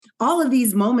all of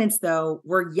these moments, though,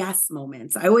 were yes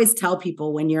moments. I always tell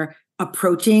people when you're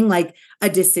approaching like a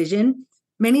decision,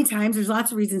 many times there's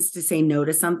lots of reasons to say no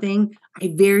to something.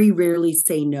 I very rarely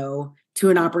say no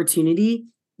to an opportunity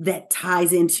that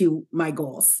ties into my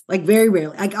goals. Like very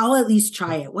rarely. Like I'll at least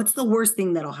try it. What's the worst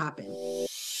thing that'll happen?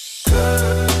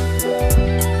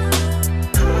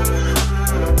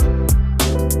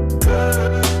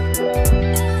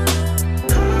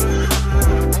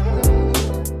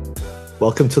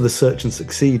 Welcome to the Search and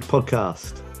Succeed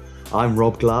podcast. I'm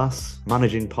Rob Glass,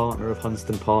 managing partner of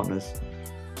Hunston Partners.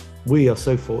 We are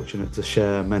so fortunate to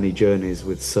share many journeys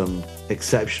with some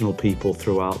exceptional people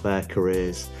throughout their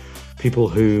careers, people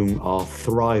whom are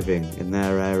thriving in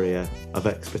their area of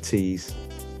expertise.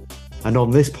 And on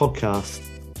this podcast,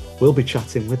 we'll be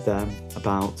chatting with them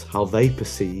about how they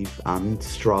perceive and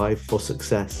strive for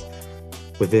success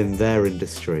within their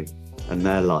industry and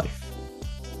their life.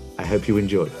 I hope you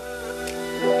enjoy.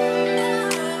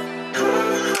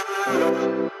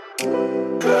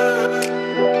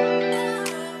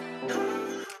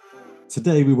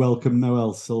 Today we welcome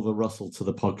Noelle Silver Russell to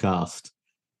the podcast.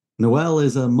 Noelle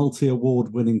is a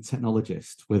multi-award winning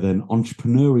technologist with an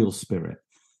entrepreneurial spirit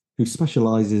who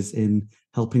specializes in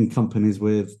helping companies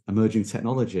with emerging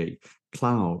technology,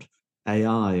 cloud,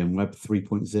 AI and Web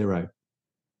 3.0.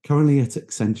 Currently at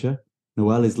Accenture,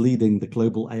 Noelle is leading the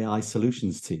global AI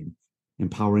solutions team,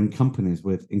 empowering companies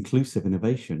with inclusive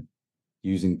innovation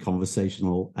using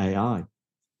conversational AI.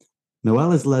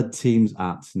 Noelle has led teams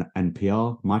at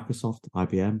NPR, Microsoft,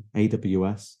 IBM,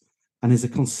 AWS, and is a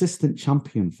consistent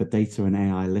champion for data and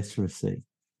AI literacy.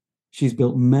 She's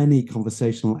built many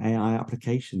conversational AI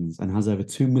applications and has over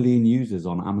 2 million users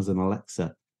on Amazon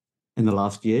Alexa. In the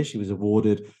last year, she was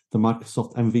awarded the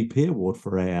Microsoft MVP Award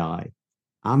for AI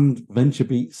and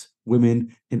VentureBeat's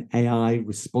Women in AI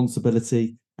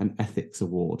Responsibility and Ethics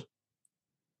Award.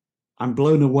 I'm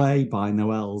blown away by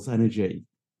Noelle's energy,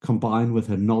 combined with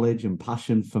her knowledge and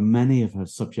passion for many of her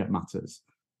subject matters,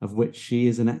 of which she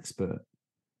is an expert.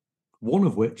 One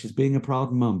of which is being a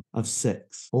proud mum of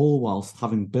 6, all whilst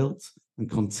having built and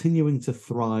continuing to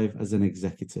thrive as an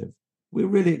executive. We're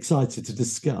really excited to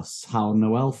discuss how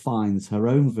Noelle finds her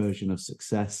own version of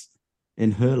success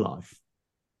in her life.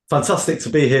 Fantastic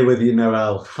to be here with you,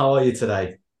 Noelle. How are you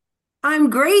today? I'm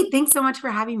great. Thanks so much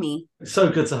for having me. It's so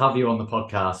good to have you on the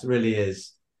podcast. It really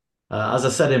is. As I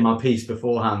said in my piece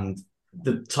beforehand,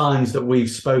 the times that we've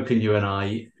spoken, you and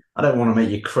I don't want to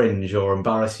make you cringe or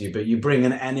embarrass you, but you bring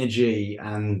an energy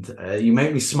and you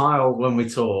make me smile when we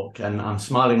talk. And I'm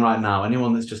smiling right now.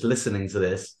 Anyone that's just listening to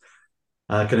this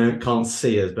can't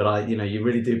see us, but you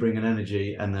really do bring an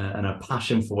energy and a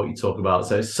passion for what you talk about.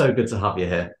 So it's so good to have you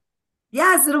here.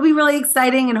 Yes, it'll be really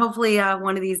exciting. And hopefully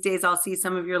one of these days I'll see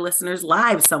some of your listeners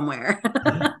live somewhere.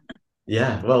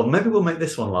 Yeah, well, maybe we'll make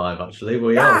this one live, actually.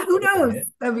 Who knows?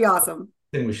 That'd be awesome.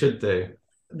 I think we should do.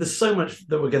 There's so much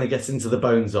that we're going to get into the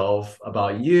bones of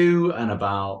about you and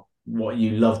about what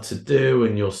you love to do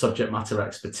and your subject matter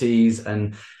expertise.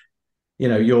 And,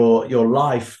 your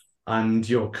life and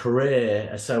your career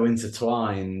are so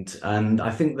intertwined. And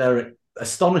I think they're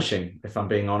astonishing, if I'm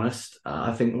being honest.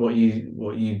 I think what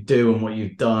you do and what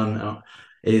you've done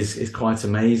is quite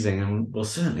amazing. And we'll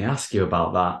certainly ask you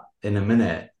about that in a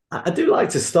minute. I do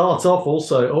like to start off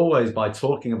also always by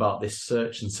talking about this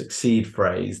search and succeed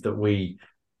phrase that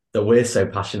we're so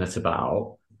passionate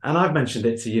about. And I've mentioned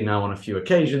it to you now on a few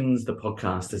occasions. The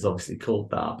podcast is obviously called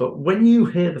that. But when you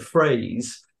hear the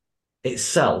phrase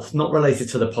itself, not related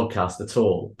to the podcast at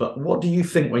all, but what do you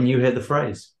think when you hear the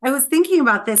phrase? I was thinking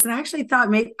about this and I actually thought,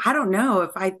 maybe, I don't know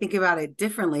if I think about it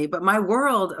differently, but my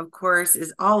world, of course,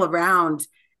 is all around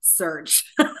search.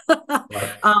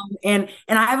 Right. And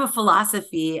I have a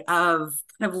philosophy of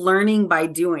kind of learning by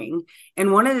doing.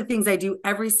 And one of the things I do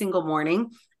every single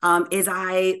morning is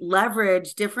I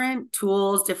leverage different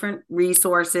tools, different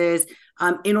resources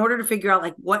in order to figure out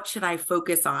like, what should I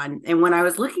focus on? And when I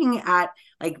was looking at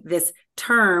like this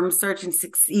term, search and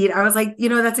succeed, I was like,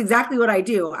 that's exactly what I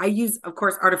do. I use, of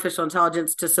course, artificial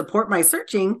intelligence to support my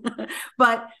searching,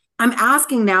 but I'm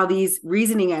asking now these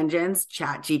reasoning engines,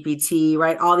 ChatGPT,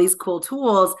 right? All these cool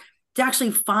tools to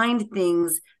actually find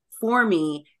things for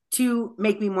me to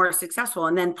make me more successful.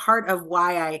 And then part of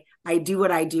why I do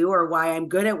what I do or why I'm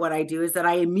good at what I do is that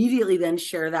I immediately then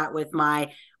share that with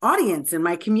my audience and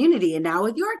my community and now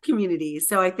with your community.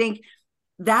 So I think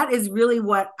that is really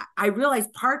what I realize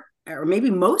part or maybe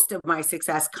most of my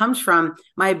success comes from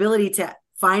my ability to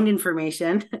find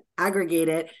information, aggregate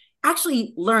it,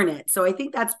 actually learn it. So I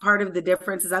think that's part of the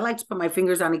difference is I like to put my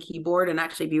fingers on a keyboard and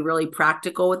actually be really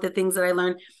practical with the things that I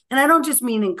learn. And I don't just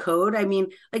mean in code. I mean,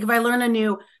 like if I learn a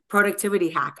new productivity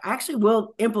hack, I actually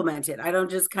will implement it. I don't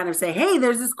just kind of say, hey,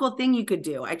 there's this cool thing you could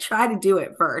do. I try to do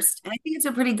it first. And I think it's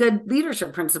a pretty good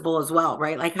leadership principle as well,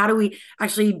 right? Like, how do we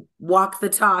actually walk the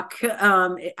talk,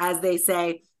 as they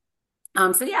say?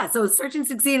 So yeah, so Search and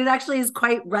Succeed, it actually is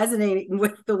quite resonating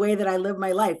with the way that I live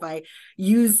my life. I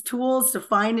use tools to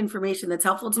find information that's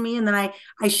helpful to me, and then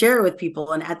I share it with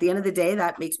people. And at the end of the day,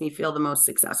 that makes me feel the most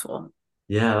successful.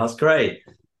 Yeah, that's great.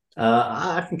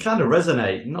 I can kind of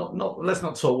resonate. Not. Let's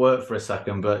not talk work for a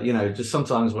second, but just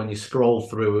sometimes when you scroll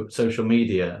through social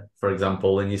media, for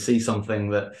example, and you see some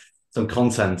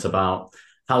content about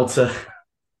how to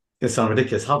it sounds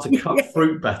ridiculous. How to cut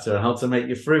fruit better and how to make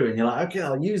your fruit, and you're like, okay,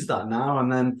 I'll use that now,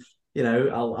 and then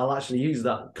I'll actually use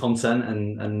that content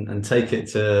and take it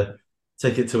to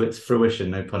its fruition.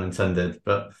 No pun intended.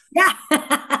 But yeah,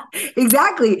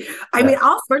 exactly. I yeah, mean,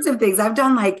 all sorts of things. I've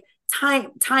done like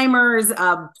timers,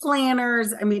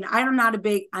 planners. I mean,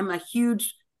 I'm a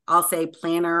huge, I'll say,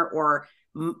 planner or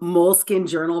moleskin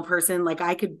journal person. Like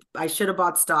I should have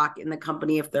bought stock in the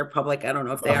company if they're public. I don't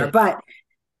know if they are, right. but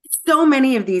so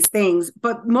many of these things,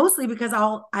 but mostly because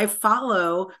I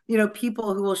follow,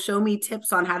 people who will show me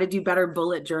tips on how to do better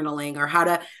bullet journaling or how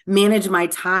to manage my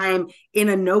time in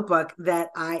a notebook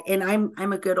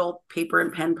I'm a good old paper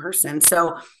and pen person.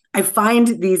 So I find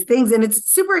these things and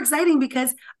it's super exciting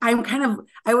because I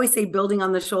always say building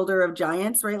on the shoulder of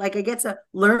giants, right? Like I get to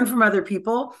learn from other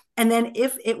people. And then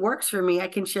if it works for me, I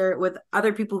can share it with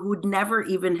other people who would never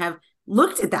even have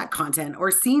looked at that content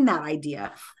or seen that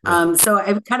idea. Yeah, So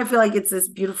I kind of feel like it's this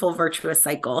beautiful virtuous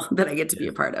cycle that I get to be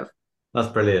a part of. that's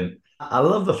brilliant. I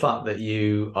love the fact that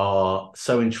you are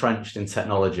so entrenched in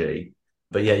technology,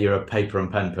 but yet you're a paper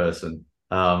and pen person.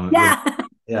 Yeah.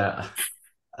 Yeah,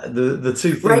 the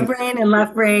two Right things, brain and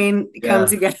left brain come yeah,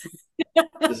 together.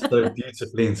 just so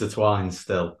beautifully intertwined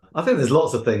still. I think there's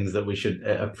lots of things that we should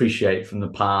appreciate from the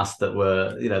past that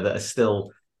that are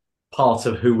still part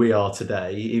of who we are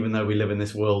today, even though we live in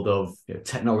this world of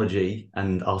technology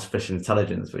and artificial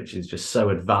intelligence, which is just so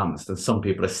advanced, and some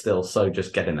people are still so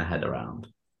just getting their head around.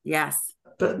 Yes.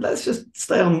 But let's just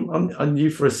stay on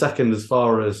you for a second as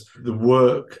far as the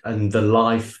work and the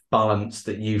life balance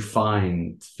that you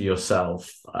find for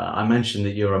yourself. I mentioned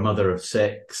that you're a mother of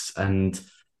six, and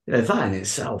that in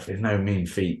itself is no mean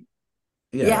feat.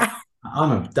 Yeah, Yeah.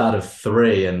 I'm a dad of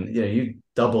three, and you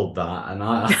doubled that, and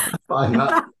I find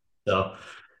that so.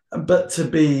 But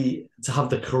to have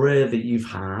the career that you've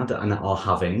had and are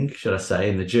having, should I say,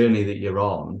 and the journey that you're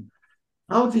on,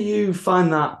 how do you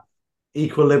find that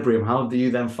equilibrium? How do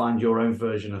you then find your own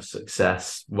version of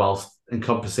success whilst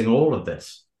encompassing all of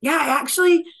this? Yeah, I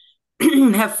actually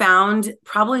have found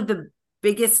probably the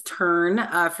biggest turn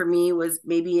for me was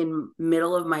maybe in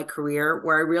middle of my career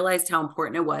where I realized how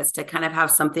important it was to kind of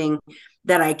have something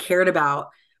that I cared about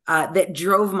that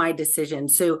drove my decision.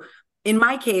 So in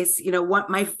my case, what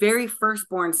my very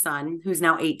firstborn son, who's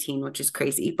now 18, which is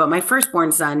crazy, but my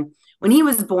firstborn son, when he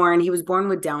was born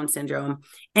with Down syndrome,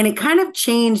 and it kind of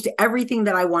changed everything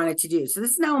that I wanted to do. So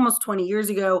this is now almost 20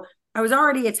 years ago. I was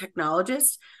already a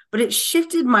technologist, but it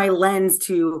shifted my lens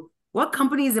to what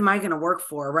companies am I going to work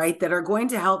for, right? That are going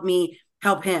to help me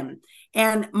help him.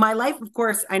 And my life, of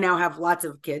course, I now have lots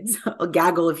of kids, a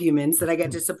gaggle of humans that I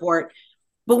get to support.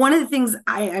 But one of the things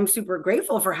I'm super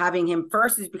grateful for having him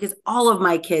first is because all of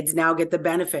my kids now get the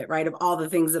benefit, right, of all the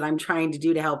things that I'm trying to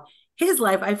do to help his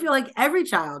life. I feel like every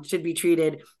child should be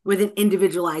treated with an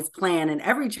individualized plan, and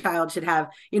every child should have,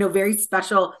 very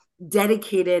special,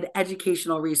 dedicated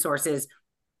educational resources.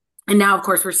 And now, of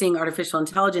course, we're seeing artificial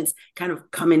intelligence kind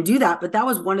of come and do that. But that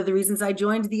was one of the reasons I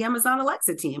joined the Amazon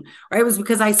Alexa team, right? It was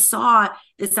because I saw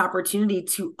this opportunity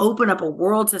to open up a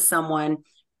world to someone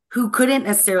who couldn't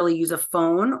necessarily use a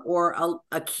phone or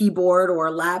a keyboard or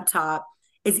a laptop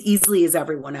as easily as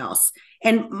everyone else.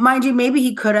 And mind you, maybe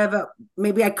I could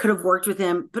have worked with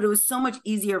him, but it was so much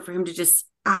easier for him to just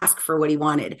ask for what he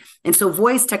wanted. And so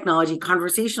voice technology,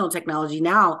 conversational technology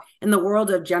now in the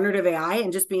world of generative AI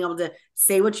and just being able to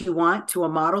say what you want to a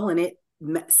model and it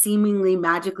seemingly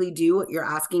magically do what you're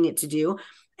asking it to do,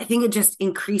 I think it just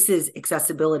increases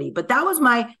accessibility. But that was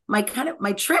my kind of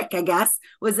my trick, I guess,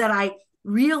 was that I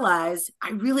realized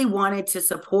I really wanted to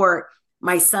support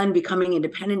my son becoming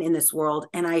independent in this world.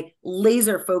 And I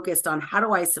laser focused on how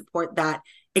do I support that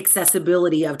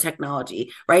accessibility of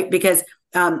technology, right? Because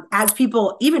as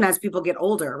people get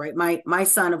older, right? My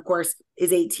son, of course,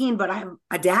 is 18, but I have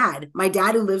my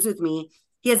dad who lives with me,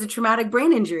 he has a traumatic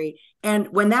brain injury. And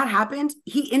when that happened,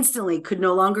 he instantly could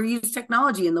no longer use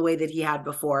technology in the way that he had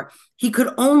before. He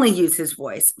could only use his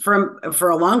voice for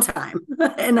a long time.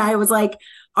 And I was like,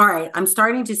 all right, I'm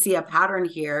starting to see a pattern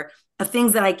here of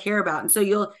things that I care about. And so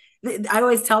you'll I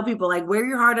always tell people, like, wear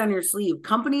your heart on your sleeve.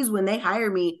 Companies, when they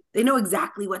hire me, they know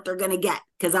exactly what they're going to get,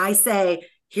 because I say,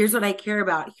 here's what I care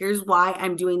about. Here's why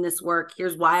I'm doing this work.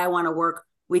 Here's why I want to work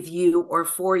with you or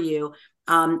for you.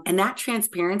 And that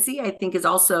transparency, I think, is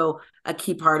also a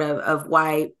key part of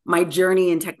why my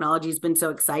journey in technology has been so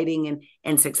exciting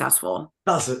and successful.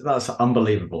 That's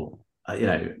unbelievable.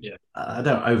 Yeah. I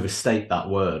don't overstate that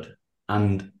word.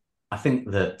 And I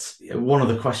think that one of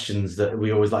the questions that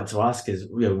we always like to ask is,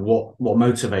 what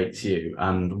motivates you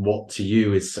and what to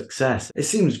you is success? It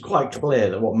seems quite clear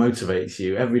that what motivates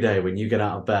you every day when you get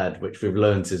out of bed, which we've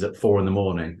learned is at 4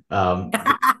 a.m,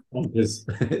 is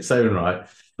its own right.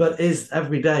 But is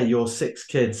every day your 6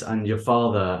 kids and your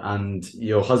father and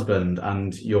your husband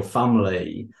and your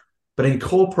family, but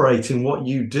incorporating what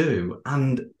you do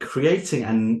and creating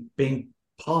and being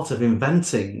part of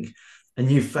inventing a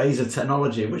new phase of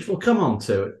technology, which we'll come on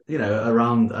to,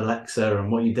 around Alexa and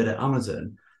what you did at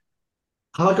Amazon.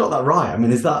 Have I got that right? I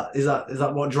mean, is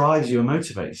that what drives you and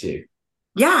motivates you?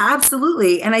 Yeah,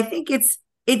 absolutely. And I think it's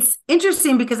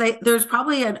interesting because there's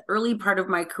probably an early part of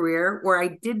my career where I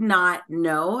did not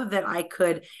know that I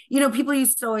could, people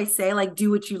used to always say, like, do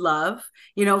what you love,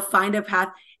 find a path.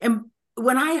 And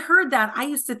when I heard that, I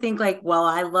used to think, like, well,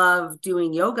 I love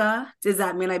doing yoga. Does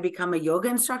that mean I become a yoga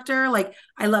instructor? Like,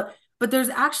 I love, but there's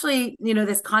actually,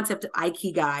 this concept of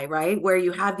Ikigai, right? Where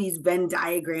you have these Venn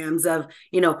diagrams of,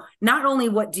 not only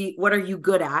what are you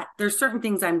good at? There's certain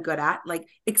things I'm good at, like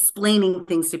explaining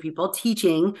things to people,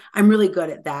 teaching. I'm really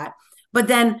good at that. But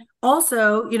then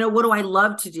also, what do I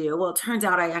love to do? Well, it turns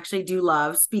out I actually do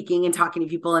love speaking and talking to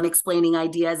people and explaining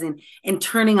ideas and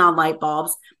turning on light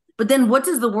bulbs. But then what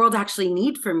does the world actually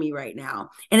need from me right now?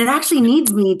 And it actually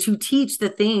needs me to teach the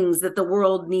things that the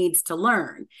world needs to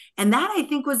learn. And that, I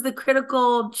think, was the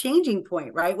critical changing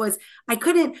point, right? Was I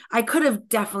could have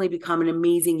definitely become an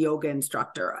amazing yoga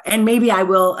instructor. And maybe I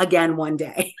will again one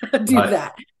day do Right,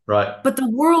 that. right. But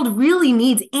the world really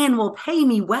needs and will pay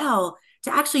me well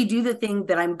to actually do the thing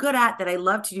that I'm good at, that I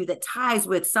love to do, that ties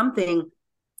with something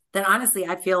that honestly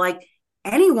I feel like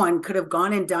anyone could have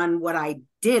gone and done what I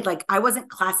did. Like, I wasn't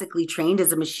classically trained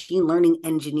as a machine learning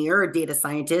engineer or data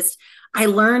scientist. I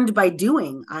learned by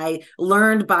doing. I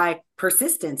learned by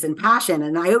persistence and passion.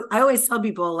 And I always tell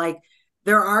people, like,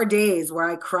 there are days where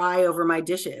I cry over my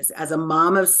dishes as a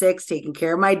mom of 6, taking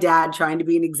care of my dad, trying to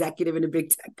be an executive in a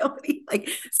big tech company. Like,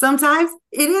 sometimes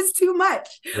it is too much.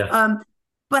 Yeah.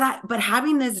 But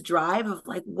having this drive of,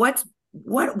 like,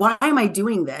 why am I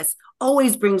doing this,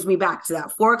 always brings me back to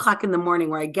that 4 o'clock in the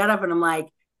morning where I get up and I'm like,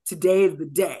 today is the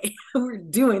day. We're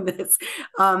doing this.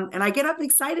 And I get up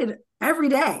excited every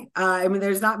day. I mean,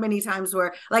 there's not many times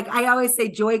where, like, I always say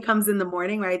joy comes in the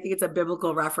morning, right? I think it's a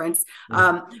biblical reference.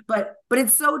 But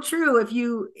it's so true. If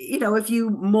you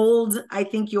mold, I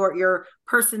think your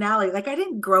personality, like, I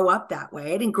didn't grow up that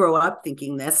way. I didn't grow up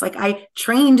thinking this. Like, I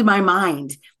trained my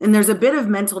mind, and there's a bit of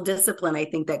mental discipline, I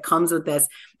think, that comes with this.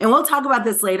 And we'll talk about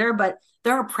this later, but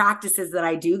there are practices that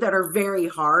I do that are very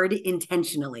hard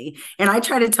intentionally. And I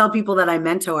try to tell people that I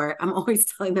mentor, I'm always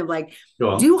telling them, like,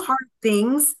 Go on. do hard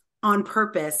things on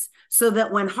purpose so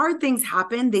that when hard things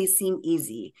happen, they seem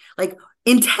easy. Like,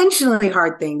 intentionally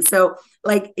hard things. So,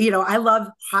 like, I love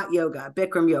hot yoga,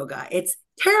 Bikram yoga. It's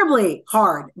terribly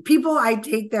hard. People I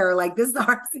take there are like, this is the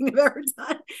hardest thing I've ever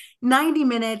done. 90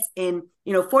 minutes in,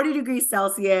 40 degrees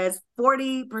Celsius,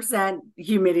 40%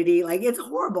 humidity. Like, it's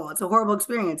horrible. It's a horrible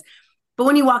experience. But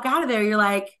when you walk out of there, you're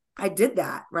like, I did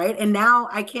that, right? And now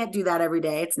I can't do that every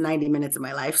day. It's 90 minutes of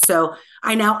my life. So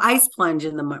I now ice plunge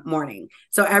in the morning.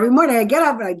 So every morning I get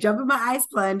up and I jump in my ice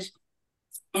plunge,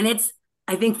 and it's,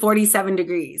 I think, 47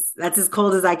 degrees. That's as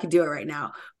cold as I could do it right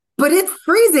now. But it's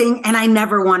freezing and I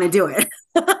never want to do it.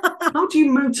 How do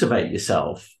you motivate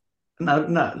yourself? No,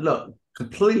 no, look,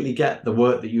 completely get the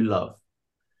work that you love.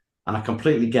 And I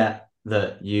completely get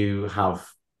that you have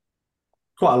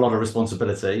quite a lot of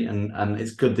responsibility, and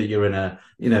it's good that you're in a,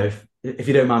 if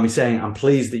you don't mind me saying, I'm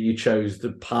pleased that you chose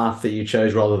the path that you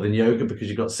chose rather than yoga, because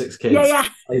you've got 6 kids Yeah, to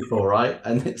pay for, right?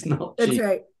 And it's not that's cheap.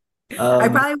 right. I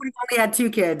Um, probably would have only had 2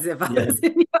 kids if I yeah, was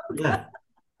in yoga. yeah.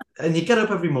 And you get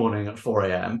up every morning at 4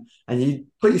 a.m. and you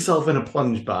put yourself in a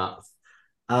plunge bath,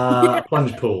 Yeah. a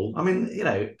plunge pool. I mean, a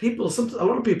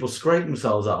lot of people scrape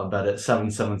themselves out of bed at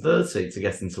 7:30 to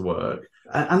get into work,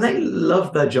 and they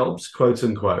love their jobs, quote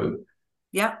unquote.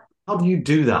 Yep. How do you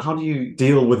do that? How do you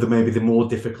deal with maybe the more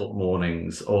difficult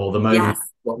mornings, or the moments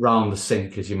Yes. around the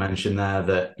sink, as you mentioned there,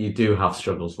 that you do have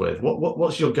struggles with?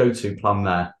 What's your go-to plan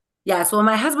there? Yes. Well,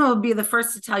 my husband would be the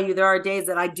first to tell you there are days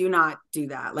that I do not do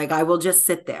that. Like, I will just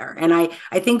sit there. And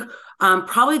I think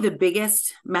probably the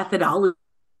biggest methodology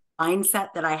mindset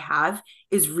that I have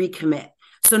is recommit.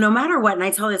 So no matter what, and I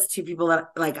tell this to people that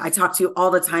like I talk to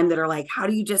all the time that are like, how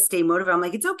do you just stay motivated? I'm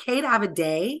like, it's okay to have a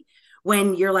day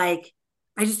when you're like,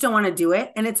 I just don't want to do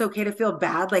it. And it's okay to feel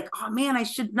bad. Like, oh man, I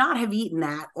should not have eaten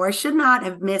that, or I should not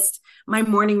have missed my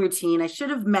morning routine. I should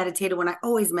have meditated when I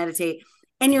always meditate.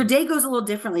 And your day goes a little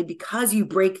differently because you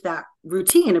break that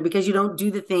routine or because you don't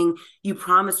do the thing you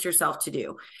promised yourself to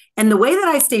do. And the way that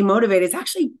I stay motivated is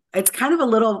actually, it's kind of a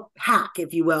little hack,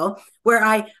 if you will, where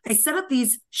I set up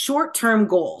these short-term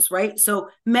goals, right? So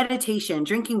meditation,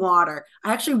 drinking water,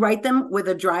 I actually write them with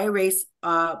a dry erase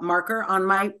marker on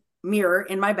my mirror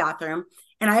in my bathroom.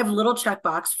 And I have a little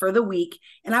checkbox for the week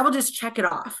and I will just check it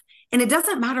off. And it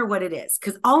doesn't matter what it is,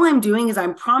 because all I'm doing is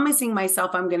I'm promising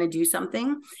myself I'm going to do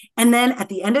something. And then at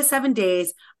the end of 7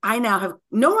 days, I now have,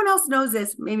 no one else knows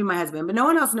this, maybe my husband, but no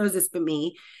one else knows this but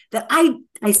me, that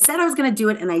I said I was going to do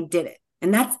it and I did it.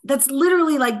 And that's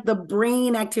literally like the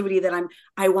brain activity that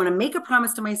I want to make a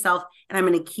promise to myself and I'm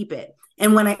going to keep it.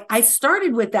 And when I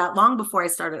started with that long before I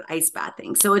started ice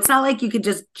bathing. So it's not like you could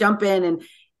just jump in and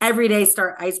every day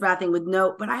start ice bathing with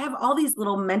no, but I have all these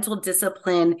little mental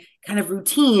discipline kind of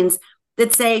routines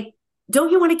that say,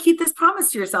 don't you want to keep this promise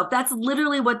to yourself? That's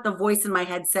literally what the voice in my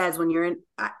head says when you're in.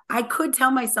 I could tell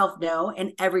myself no.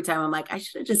 And every time I'm like, I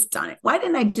should have just done it. Why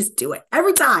didn't I just do it?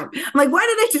 Every time I'm like, why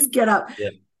did I just get up? Yeah.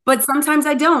 But sometimes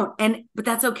I don't. But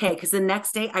that's okay. Because the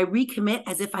next day I recommit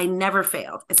as if I never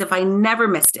failed, as if I never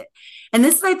missed it. And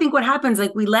this is, I think, what happens.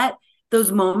 Like we let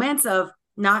those moments of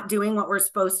not doing what we're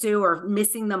supposed to or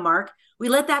missing the mark, we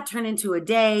let that turn into a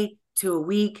day, to a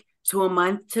week, to a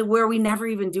month, to where we never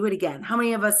even do it again. How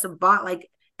many of us have bought like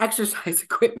exercise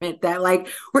equipment that like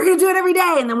we're going to do it every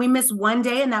day and then we miss one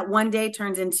day and that one day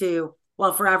turns into,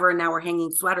 well, forever, and now we're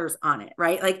hanging sweaters on it,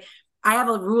 right? Like I have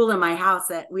a rule in my house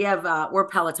that we have, we're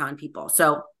Peloton people.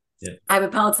 So yeah. I have a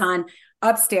Peloton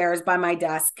upstairs by my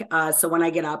desk. So when I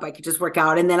get up, I could just work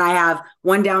out. And then I have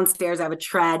one downstairs. I have a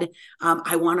tread.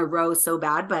 I want to row so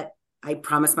bad, but I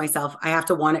promised myself I have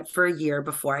to want it for a year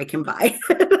before I can buy.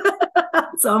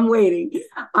 So I'm waiting.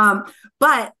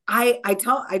 But I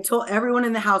told everyone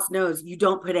in the house knows you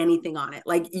don't put anything on it.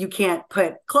 Like you can't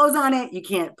put clothes on it. You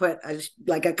can't put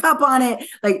a cup on it.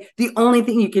 Like the only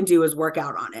thing you can do is work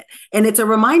out on it. And it's a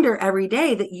reminder every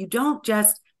day that you don't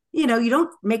just, you don't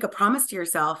make a promise to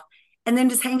yourself and then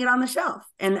just hang it on the shelf.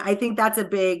 And I think that's a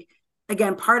big,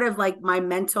 again, part of like my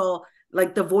mental,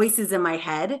 like the voices in my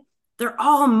head, they're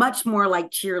all much more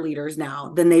like cheerleaders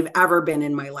now than they've ever been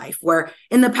in my life. Where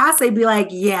in the past, they'd be like,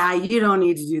 yeah, you don't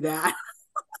need to do that.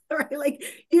 Right? Like,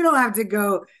 you don't have to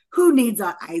go. Who needs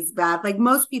an ice bath? Like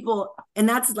most people, and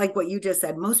that's like what you just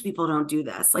said, most people don't do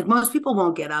this. Like most people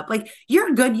won't get up. Like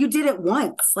you're good. You did it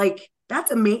once. Like that's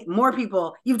amazing. More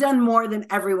people, you've done more than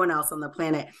everyone else on the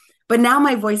planet. But now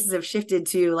my voices have shifted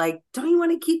to like, don't you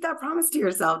want to keep that promise to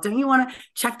yourself? Don't you want to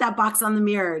check that box on the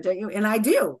mirror? Don't you? And I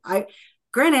do.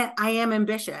 Granted, I am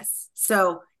ambitious.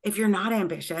 So if you're not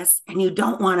ambitious and you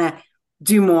don't want to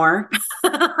do more,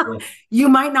 you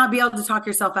might not be able to talk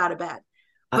yourself out of bed.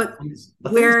 But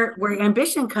where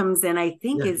ambition comes in, I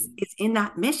think is in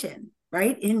that mission,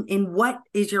 right? In what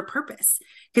is your purpose?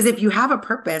 Because if you have a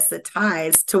purpose that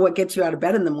ties to what gets you out of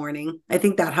bed in the morning, I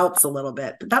think that helps a little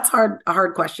bit. But that's a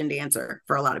hard question to answer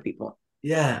for a lot of people.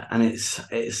 Yeah, and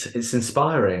it's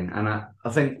inspiring. And I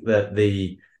think that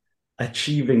the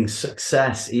achieving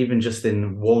success, even just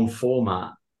in one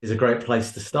format, is a great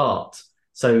place to start.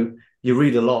 So you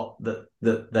read a lot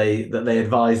that they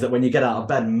advise that when you get out of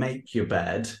bed, make your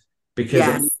bed,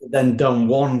 because you've then done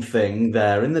one thing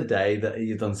there in the day that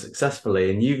you've done successfully,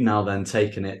 and you've now then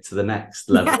taken it to the next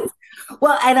level. Yes.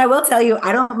 Well, and I will tell you,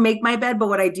 I don't make my bed, but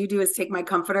what I do is take my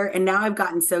comforter, and now I've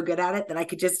gotten so good at it that I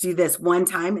could just do this one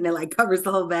time and it like covers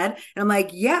the whole bed. And I'm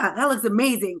like, yeah, that looks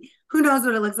amazing. Who knows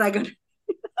what it looks like?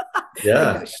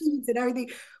 Yeah. Like sheets and everything.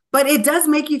 But it does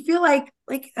make you feel like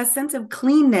a sense of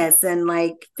cleanness and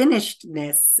like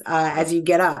finishedness as you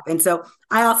get up. And so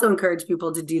I also encourage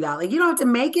people to do that. Like you don't have to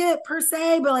make it per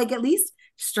se, but like at least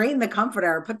straighten the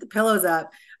comforter or put the pillows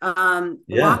up.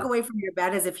 Walk away from your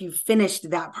bed as if you finished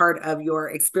that part of your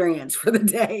experience for the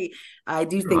day. I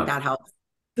do think that helps.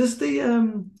 Does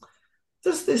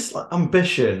this like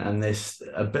ambition and this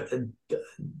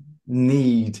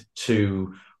need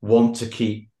to want to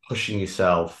keep pushing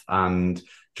yourself and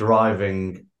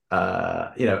driving,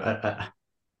 I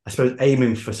suppose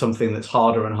aiming for something that's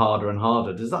harder and harder and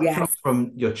harder. Does that come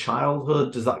from your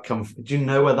childhood? Do you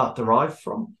know where that derived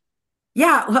from?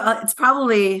 Yeah, well,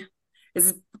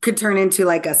 this could turn into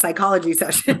like a psychology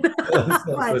session. But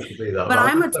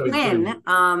I'm a twin.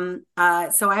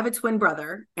 So I have a twin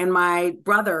brother, and my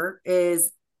brother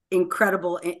is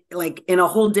incredible, like in a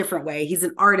whole different way. He's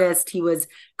an artist. He was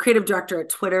creative director at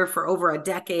Twitter for over a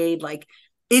decade, like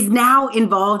is now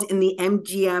involved in the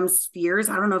MGM spheres.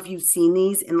 I don't know if you've seen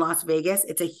these in Las Vegas.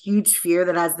 It's a huge sphere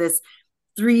that has this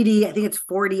 3D, I think it's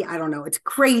 4D. I don't know. It's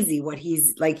crazy what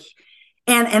he's like.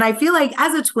 And I feel like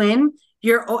as a twin,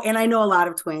 and I know a lot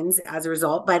of twins as a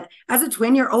result, but as a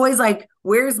twin, you're always like,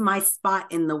 where's my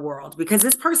spot in the world? Because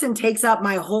this person takes up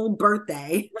my whole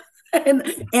birthday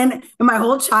and my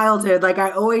whole childhood. Like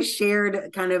I always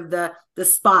shared kind of the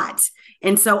spot.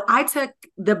 And so I took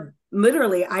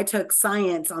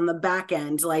science on the back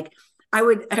end. Like I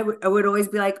would always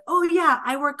be like, oh yeah,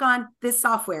 I work on this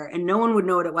software, and no one would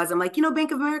know what it was. I'm like,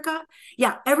 Bank of America?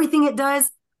 Yeah, everything it does,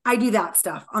 I do that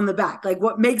stuff on the back. Like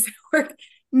what makes it work?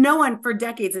 No one for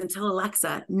decades until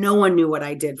Alexa, no one knew what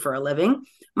I did for a living.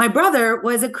 My brother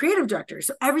was a creative director.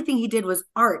 So everything he did was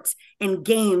art and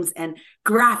games and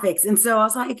graphics. And so I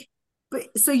was like,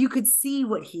 so you could see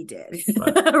what he did.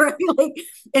 Right. Right? Like,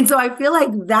 and so I feel like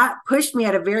that pushed me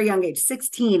at a very young age,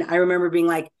 16. I remember being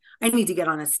like, I need to get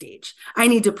on a stage. I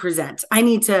need to present. I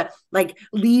need to like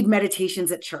lead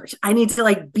meditations at church. I need to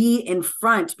like be in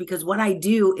front because what I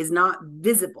do is not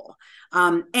visible.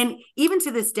 And even to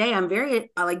this day, I'm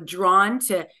very like drawn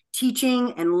to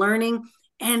teaching and learning.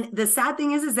 And the sad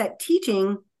thing is that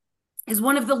teaching is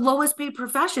one of the lowest paid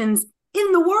professions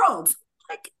in the world,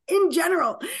 like in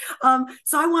general.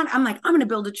 So I'm like, I'm going to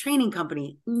build a training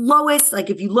company. Lowest, like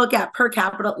if you look at per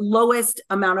capita, lowest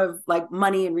amount of like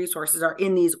money and resources are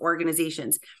in these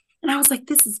organizations. And I was like,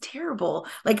 this is terrible.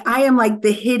 Like I am like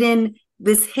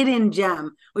this hidden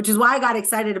gem, which is why I got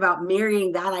excited about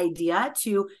marrying that idea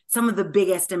to some of the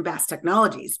biggest and best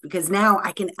technologies, because now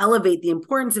I can elevate the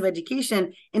importance of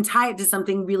education and tie it to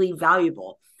something really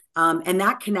valuable. And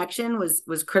that connection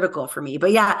was critical for me.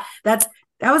 But yeah, that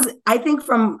was, I think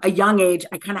from a young age,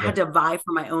 I kind of had to vie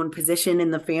for my own position in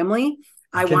the family.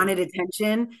 I wanted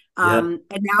attention. And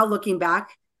now looking back,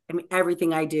 I mean,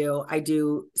 everything I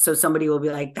do. So somebody will be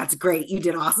like, that's great. You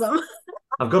did awesome.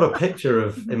 I've got a picture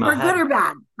of in my head. For good or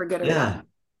bad. For good or bad.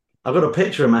 I've got a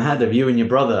picture in my head of you and your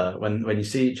brother when you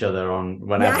see each other on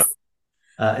whenever.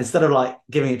 Yes. Instead of like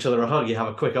giving each other a hug, you have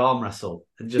a quick arm wrestle.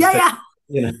 See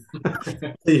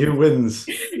who wins.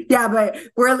 Yeah, but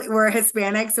we're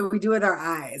Hispanic, so we do it with our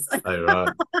eyes. Oh,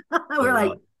 right. We're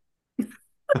like,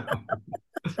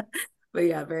 but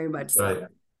yeah, very much so. Right.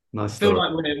 Nice. I feel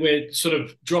like we're sort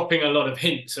of dropping a lot of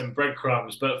hints and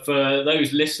breadcrumbs, but for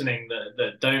those listening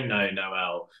that don't know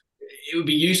Noelle, it would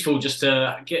be useful just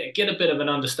to get a bit of an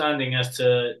understanding as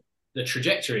to the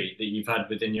trajectory that you've had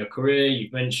within your career.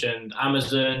 You've mentioned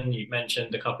Amazon, you've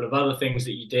mentioned a couple of other things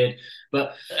that you did,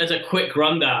 but as a quick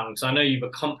rundown, because I know you've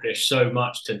accomplished so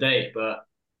much to date, but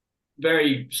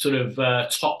very sort of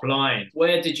top line,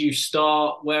 where did you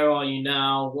start? Where are you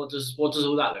now? What does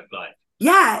all that look like?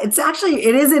 Yeah, it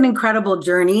is an incredible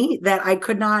journey that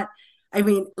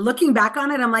looking back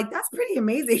on it, I'm like, that's pretty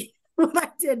amazing what I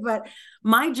did. But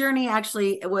my journey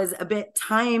actually was a bit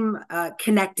time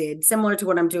connected, similar to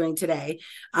what I'm doing today,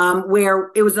 where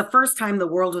it was the first time the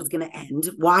world was going to end,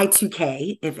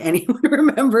 Y2K, if anyone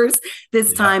remembers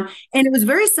this time. And it was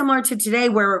very similar to today,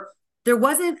 where there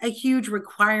wasn't a huge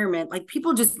requirement. Like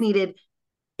people just needed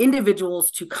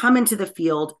individuals to come into the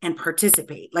field and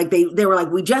participate. Like they were like,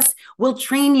 we'll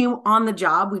train you on the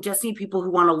job. We just need people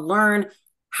who want to learn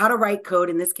how to write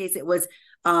code. In this case, it was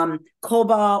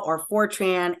COBOL or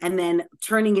Fortran, and then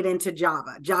turning it into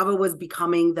Java. Java was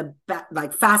becoming the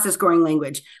fastest growing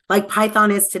language, like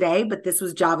Python is today, but this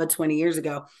was Java 20 years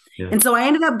ago. Yeah. And so I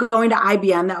ended up going to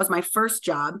IBM. That was my first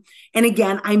job. And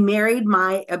again, I married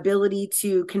my ability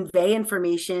to convey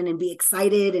information and be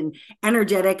excited and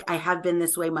energetic. I have been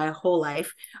this way my whole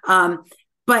life.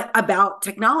 But about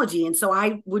technology. And so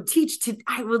I would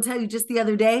I will tell you, just the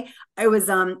other day, I was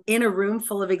in a room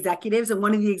full of executives, and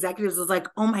one of the executives was like,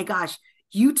 oh my gosh,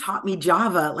 you taught me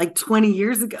Java like 20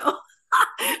 years ago.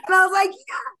 And I was like,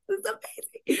 yeah, it's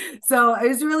amazing. So it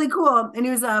was really cool. And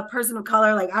he was a person of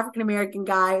color, like African-American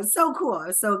guy. It was so cool. I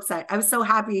was so excited. I was so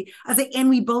happy. I was like, and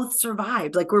we both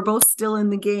survived. Like we're both still in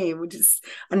the game, which is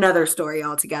another story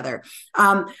altogether.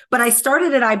 But I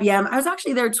started at IBM. I was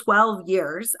actually there 12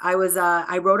 years. I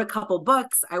wrote a couple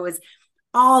books. I was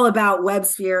all about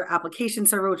WebSphere Application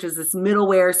Server, which is this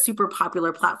middleware, super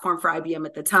popular platform for IBM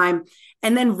at the time.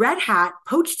 And then Red Hat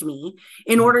poached me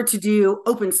in order to do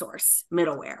open source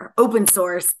middleware, open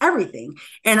source everything.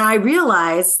 And I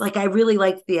realized like I really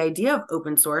liked the idea of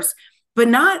open source, but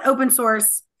not open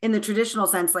source in the traditional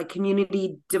sense, like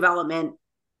community development,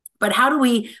 But how do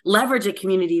we leverage a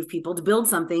community of people to build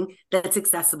something that's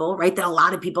accessible, right? That a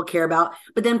lot of people care about,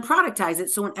 but then productize it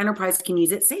so an enterprise can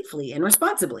use it safely and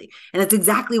responsibly. And it's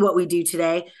exactly what we do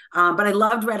today. But I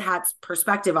loved Red Hat's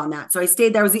perspective on that. So I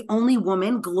stayed there. I was the only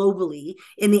woman globally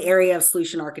in the area of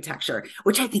solution architecture,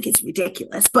 which I think is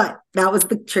ridiculous, but that was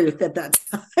the truth at that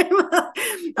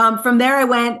time. From there, I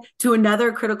went to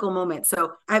another critical moment.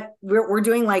 So we're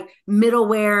doing like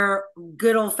middleware,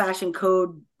 good old fashioned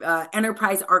code,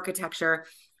 enterprise architecture.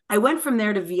 I went from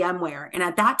there to VMware. And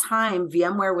at that time,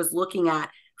 VMware was looking at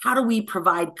how do we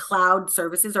provide cloud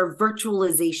services or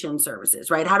virtualization services,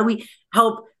 right? How do we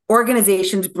help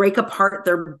organizations break apart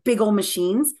their big old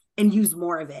machines and use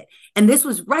more of it? And this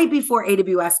was right before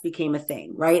AWS became a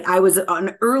thing, right? I was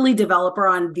an early developer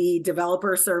on the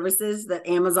developer services that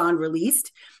Amazon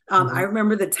released. I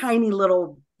remember the tiny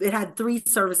little, it had 3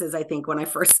 services, I think, when I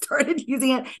first started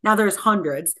using it. Now there's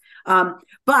hundreds.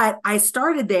 But I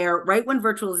started there right when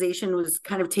virtualization was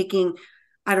kind of taking,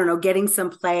 I don't know, getting some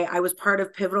play. I was part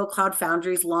of Pivotal Cloud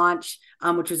Foundry's launch,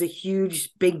 which was a huge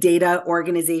big data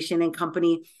organization and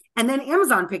company. And then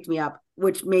Amazon picked me up,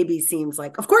 which maybe seems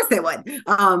like, of course they would.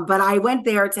 But I went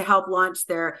there to help launch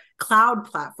their cloud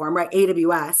platform, right?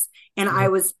 AWS. And I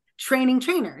was training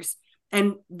trainers.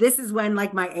 And this is when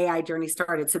like my AI journey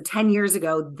started. So 10 years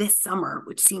ago this summer,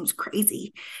 which seems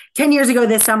crazy, 10 years ago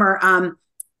this summer,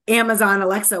 Amazon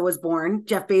Alexa was born.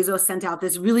 Jeff Bezos sent out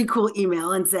this really cool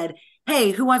email and said,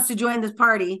 hey, who wants to join this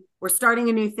party? We're starting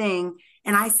a new thing.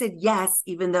 And I said yes,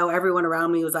 even though everyone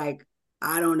around me was like,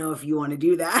 I don't know if you want to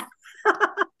do that.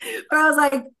 But I was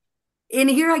like, and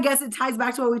here, I guess it ties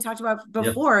back to what we talked about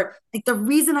before. Like the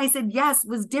reason I said yes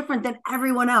was different than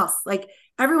everyone else. Like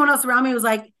everyone else around me was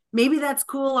like, maybe that's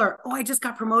cool. Or, oh, I just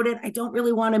got promoted. I don't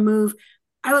really want to move.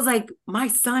 I was like, my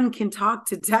son can talk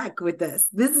to tech with this.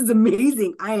 This is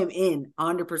amazing. I am in,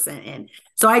 100% in.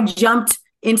 So I jumped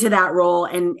into that role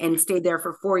and stayed there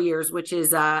for 4 years, which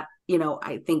is, I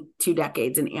think 2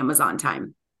 decades in Amazon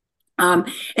time.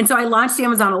 And so I launched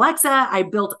Amazon Alexa. I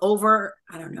built over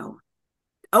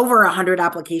 100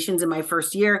 applications in my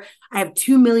first year. I have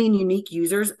 2 million unique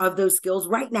users of those skills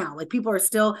right now. Like people are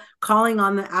still calling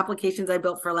on the applications I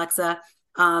built for Alexa.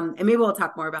 And maybe we'll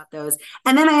talk more about those.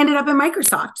 And then I ended up in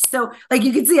Microsoft. So like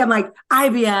you can see, I'm like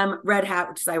IBM, Red Hat,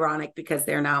 which is ironic because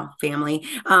they're now family.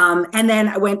 And then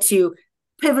I went to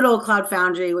Pivotal Cloud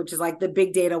Foundry, which is like the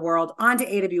big data world, onto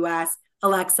AWS,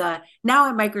 Alexa. Now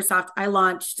at Microsoft, I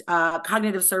launched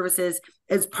cognitive services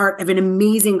as part of an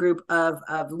amazing group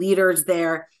of leaders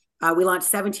there. We launched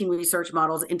 17 research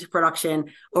models into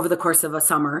production over the course of a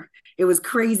summer. It was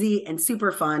crazy and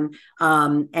super fun.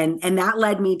 And that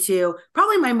led me to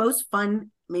probably my most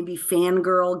fun, maybe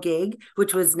fangirl gig,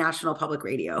 which was National Public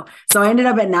Radio. So I ended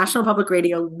up at National Public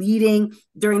Radio leading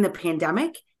during the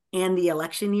pandemic and the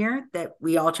election year that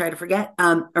we all try to forget,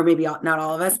 or maybe not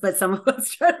all of us, but some of us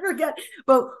try to forget.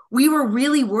 But we were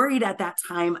really worried at that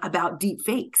time about deep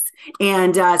fakes.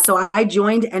 And so I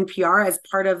joined NPR as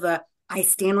part of I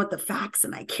stand with the facts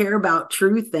and I care about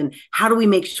truth and how do we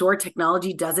make sure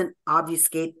technology doesn't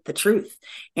obfuscate the truth.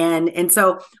 And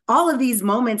so all of these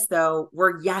moments, though,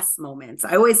 were yes moments.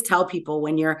 I always tell people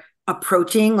when you're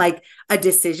approaching like a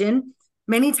decision,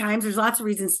 many times there's lots of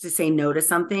reasons to say no to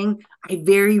something. I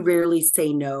very rarely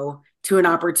say no to an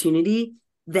opportunity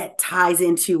that ties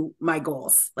into my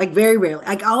goals. Like very rarely,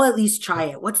 like I'll at least try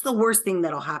it. What's the worst thing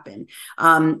that'll happen?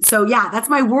 So yeah, that's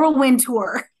my whirlwind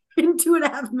tour in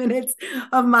 2.5 minutes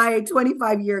of my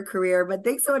 25-year career. But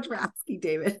thanks so much for asking,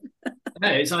 David.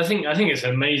 I think it's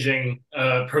an amazing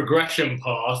progression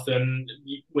path, and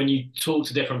when you talk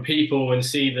to different people and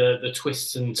see the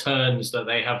twists and turns that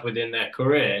they have within their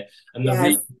career and the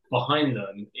reason behind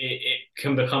them, it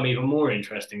can become even more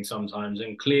interesting sometimes.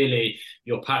 And clearly,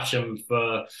 your passion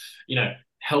for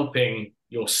helping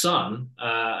your son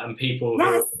and people who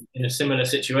are in a similar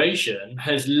situation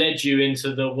has led you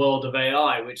into the world of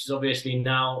AI, which is obviously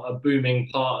now a booming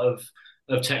part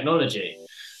of technology.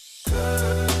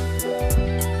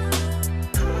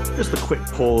 Just a quick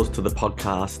pause to the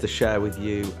podcast to share with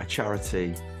you a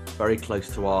charity very close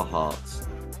to our hearts,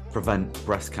 Prevent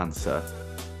Breast Cancer,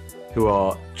 who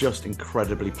are just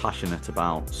incredibly passionate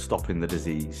about stopping the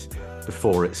disease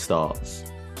before it starts.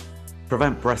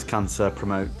 Prevent Breast Cancer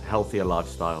promote healthier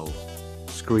lifestyles,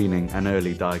 screening and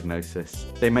early diagnosis.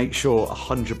 They make sure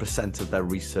 100% of their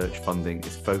research funding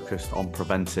is focused on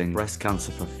preventing breast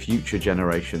cancer for future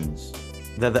generations.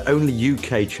 They're the only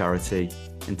UK charity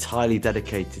entirely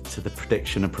dedicated to the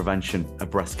prediction and prevention of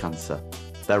breast cancer.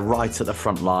 They're right at the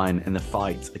front line in the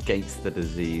fight against the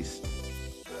disease,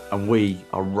 and we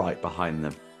are right behind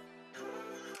them.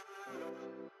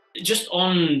 just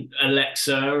on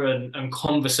Alexa and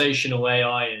conversational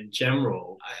AI in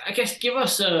general, I guess give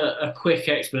us a quick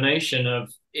explanation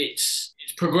of its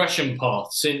progression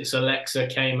path since Alexa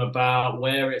came about,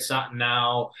 where it's at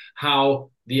now, how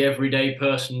the everyday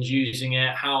person's using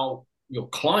it, how your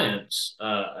clients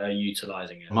are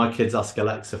utilizing it. My kids ask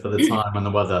Alexa for the time and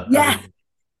the weather Yeah.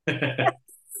 every.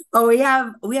 Oh, we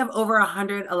have over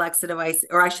 100 Alexa devices,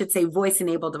 or I should say voice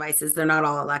enabled devices. They're not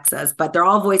all Alexas, but they're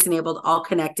all voice enabled, all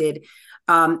connected,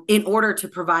 in order to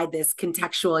provide this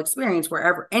contextual experience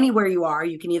wherever, anywhere you are.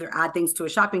 You can either add things to a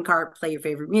shopping cart, play your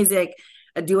favorite music,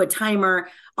 do a timer.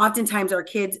 Oftentimes our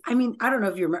kids, I mean, I don't know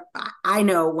if you remember, I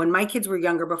know when my kids were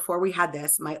younger, before we had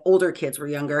this, my older kids were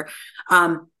younger.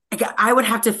 I would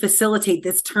have to facilitate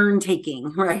this turn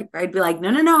taking, right? I'd be like,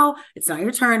 no, it's not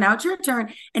your turn. Now it's your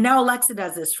turn. And now Alexa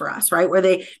does this for us, right? Where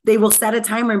they will set a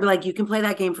timer and be like, you can play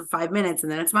that game for 5 minutes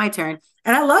and then it's my turn.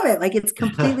 And I love it. Like, it's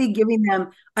completely giving them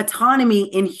autonomy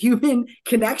in human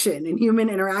connection and human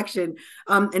interaction,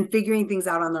 and figuring things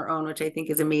out on their own, which I think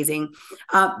is amazing.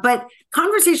 But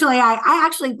conversational AI, I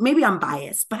actually, maybe I'm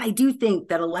biased, but I do think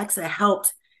that Alexa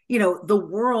helped the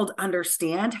world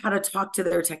understand how to talk to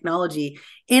their technology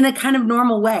in a kind of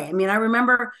normal way. I mean, I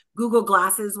remember Google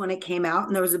Glasses when it came out,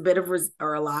 and there was a bit of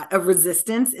a lot of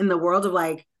resistance in the world of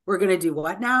like, we're going to do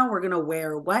what now? We're going to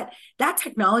wear what? That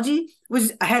technology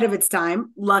was ahead of its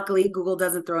time. Luckily, Google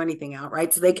doesn't throw anything out,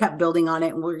 right? So they kept building on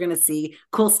it, and we're going to see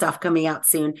cool stuff coming out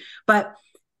soon. But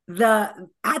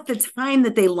at the time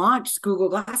that they launched Google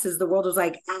Glasses, the world was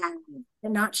like,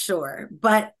 I'm not sure.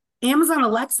 But Amazon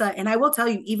Alexa, and I will tell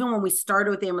you, even when we started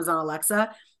with Amazon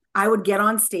Alexa, I would get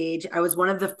on stage. I was one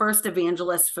of the first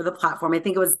evangelists for the platform. I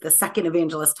think it was the second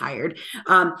evangelist hired.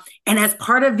 And as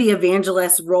part of the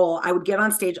evangelist role, I would get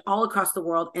on stage all across the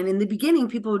world. And in the beginning,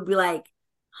 people would be like,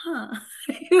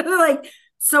 like,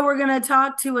 so we're going to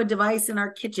talk to a device in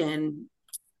our kitchen.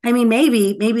 I mean,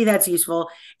 maybe that's useful.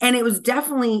 And it was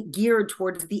definitely geared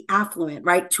towards the affluent,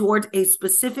 right? Towards a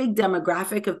specific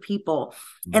demographic of people.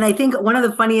 And I think one of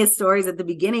the funniest stories at the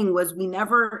beginning was we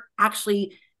never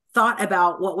actually thought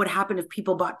about what would happen if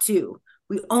people bought two.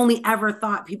 We only ever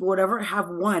thought people would ever have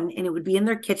one, and it would be in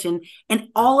their kitchen. And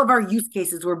all of our use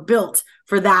cases were built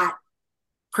for that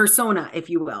persona,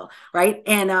 if you will, right?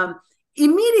 And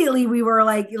immediately we were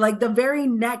like the very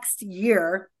next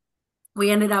year, we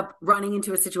ended up running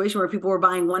into a situation where people were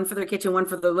buying one for their kitchen, one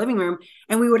for their living room.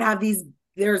 And we would have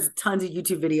there's tons of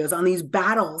YouTube videos on these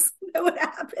battles that would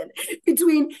happen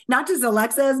between not just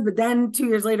Alexas, but then 2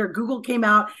 years later, Google came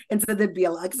out and said there'd be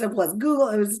Alexa plus Google.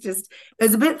 It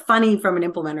was a bit funny from an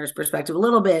implementer's perspective, a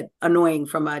little bit annoying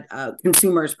from a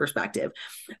consumer's perspective.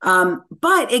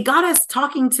 But it got us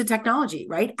talking to technology,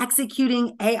 right?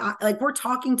 Executing AI, like we're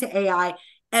talking to AI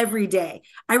every day.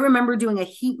 I remember doing a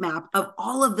heat map of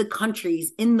all of the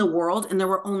countries in the world, and there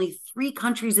were only 3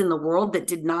 countries in the world that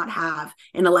did not have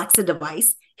an Alexa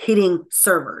device hitting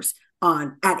servers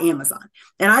at Amazon.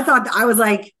 And I was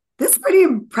like, this is pretty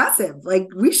impressive. Like,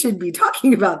 we should be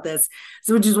talking about this.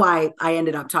 So, which is why I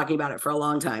ended up talking about it for a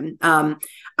long time. I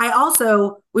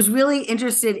also was really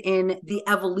interested in the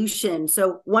evolution.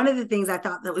 So one of the things I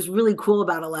thought that was really cool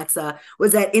about Alexa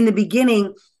was that in the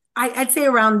beginning, I'd say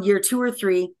around year 2 or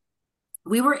 3,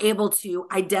 we were able to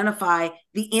identify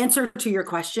the answer to your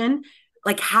question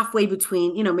like halfway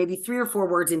between, maybe 3 or 4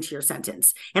 words into your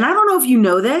sentence. And I don't know if you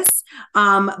know this,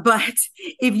 but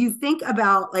if you think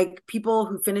about like people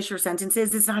who finish your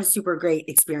sentences, it's not a super great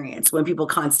experience when people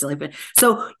constantly finish.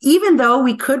 So even though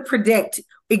we could predict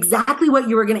exactly what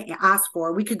you were going to ask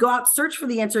for, we could go out, search for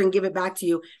the answer and give it back to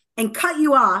you and cut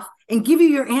you off and give you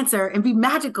your answer and be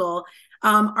magical.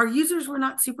 Our users were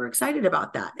not super excited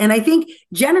about that. And I think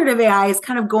generative AI is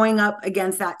kind of going up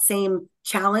against that same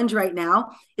challenge right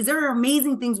now. There are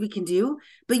amazing things we can do,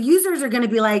 but users are going to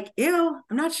be like, ew,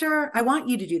 I'm not sure I want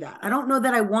you to do that. I don't know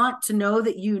that I want to know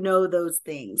that you know those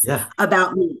things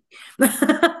about me.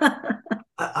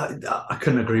 I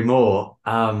couldn't agree more.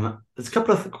 There's a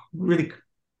couple of really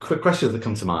quick questions that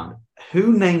come to mind.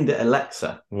 Who named it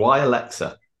Alexa? Why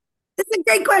Alexa? It's a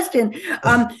great question.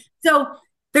 So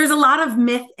there's a lot of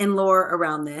myth and lore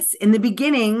around this. In the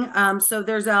beginning, so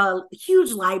there's a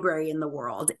huge library in the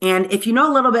world. And if you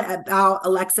know a little bit about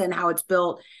Alexa and how it's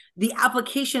built, the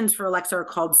applications for Alexa are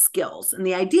called skills. And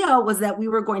the idea was that we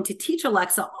were going to teach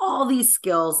Alexa all these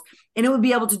skills, and it would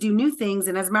be able to do new things.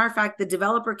 And as a matter of fact, the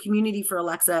developer community for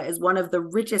Alexa is one of the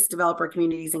richest developer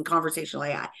communities in conversational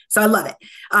AI. So I love it.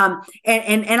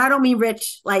 And I don't mean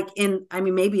rich,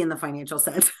 maybe in the financial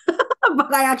sense.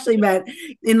 But I actually meant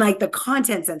in like the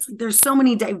content sense. There's so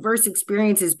many diverse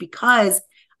experiences because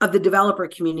of the developer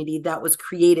community that was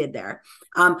created there.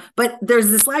 But there's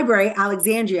this library,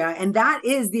 Alexandria, and that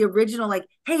is the original, like,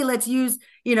 hey, let's use,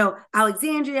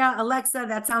 Alexandria, Alexa,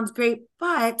 that sounds great.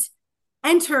 But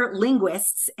enter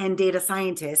linguists and data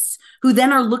scientists who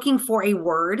then are looking for a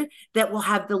word that will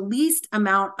have the least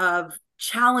amount of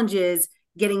challenges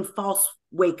getting false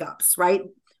wake ups, right?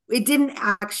 It didn't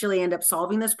actually end up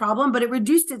solving this problem, but it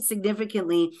reduced it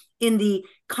significantly in the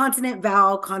consonant,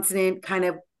 vowel, consonant kind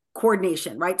of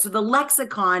coordination, right? So the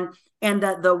lexicon and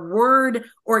the word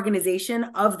organization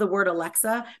of the word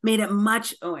Alexa made it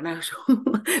much, and I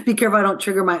be careful I don't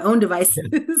trigger my own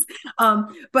devices,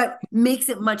 but makes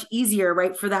it much easier,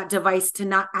 right, for that device to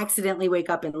not accidentally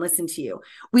wake up and listen to you.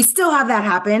 We still have that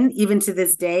happen even to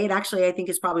this day. It actually, I think,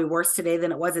 is probably worse today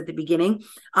than it was at the beginning.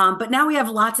 But now we have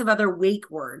lots of other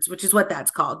wake words, which is what that's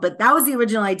called. But that was the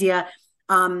original idea.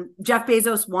 Jeff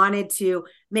Bezos wanted to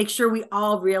make sure we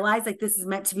all realize like this is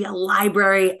meant to be a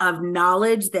library of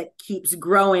knowledge that keeps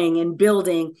growing and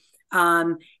building.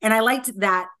 And I liked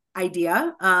that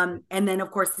idea. And then,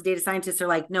 of course, the data scientists are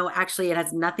like, no, actually, it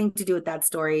has nothing to do with that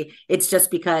story. It's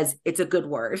just because it's a good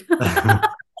word.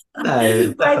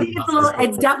 No, But I think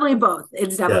it's definitely both.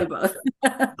 It's definitely both.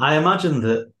 I imagine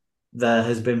that there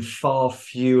has been far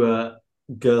fewer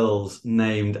girls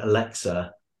named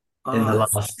Alexa in the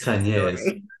last 10 years.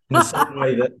 In the same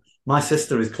way that my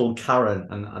sister is called Karen,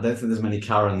 and I don't think there's many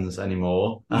Karens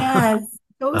anymore. Yes,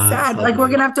 so sad. Like we're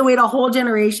gonna have to wait a whole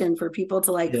generation for people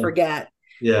to forget.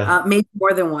 Yeah. Maybe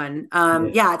more than one.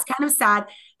 Yeah, it's kind of sad.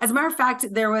 As a matter of fact,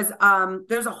 there's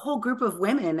a whole group of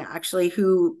women actually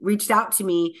who reached out to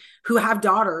me who have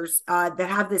daughters that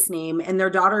have this name, and their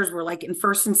daughters were like in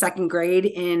first and second grade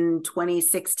in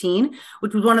 2016,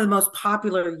 which was one of the most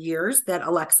popular years that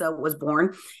Alexa was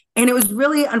born. And it was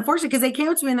really unfortunate because they came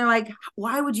up to me and they're like,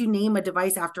 why would you name a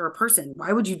device after a person?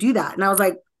 Why would you do that? And I was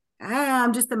like,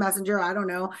 I'm just the messenger. I don't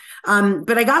know.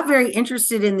 But I got very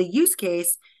interested in the use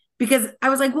case because I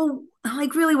was like, well,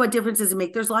 like really what difference does it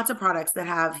make? There's lots of products that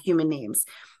have human names.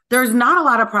 There's not a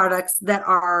lot of products that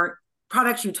are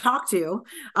products you talk to,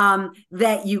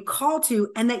 that you call to,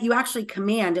 and that you actually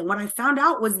command. And what I found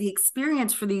out was the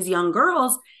experience for these young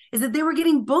girls is that they were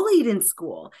getting bullied in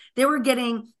school. They were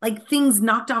getting like things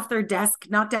knocked off their desk,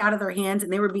 knocked out of their hands,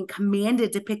 and they were being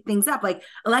commanded to pick things up. Like,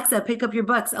 Alexa, pick up your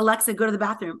books. Alexa, go to the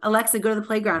bathroom. Alexa, go to the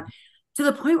playground. To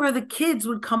the point where the kids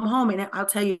would come home. And I'll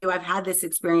tell you, I've had this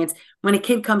experience when a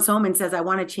kid comes home and says, I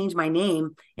want to change my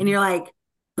name. And you're like,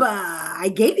 but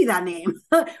I gave you that name.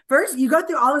 First, you go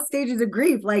through all the stages of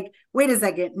grief. Like, wait a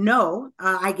second. No,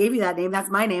 I gave you that name. That's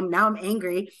my name. Now I'm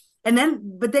angry.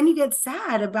 But then you get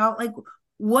sad about like,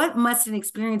 what must an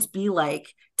experience be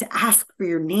like to ask for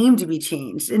your name to be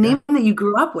changed? A name that you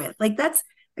grew up with. Like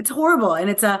it's horrible. And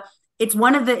it's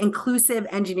one of the inclusive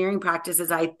engineering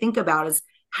practices I think about is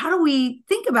how do we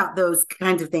think about those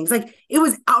kinds of things? Like it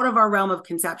was out of our realm of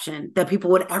conception that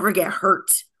people would ever get hurt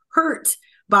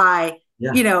by,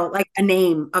 like a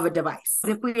name of a device.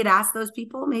 If we had asked those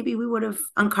people, maybe we would have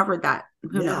uncovered that.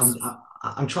 Who knows?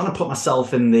 I'm trying to put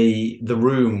myself in the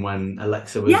room when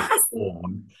Alexa was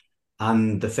born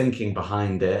and the thinking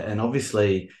behind it. And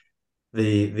obviously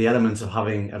the element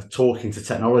of talking to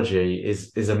technology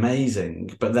is amazing,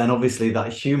 but then obviously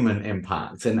that human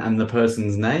impact and the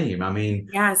person's name. I mean,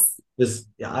 I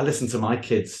listen to my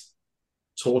kids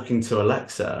talking to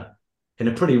Alexa in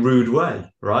a pretty rude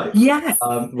way, right? Yes.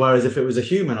 Whereas if it was a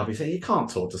human, I'd be saying, you can't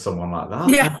talk to someone like that.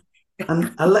 Yeah.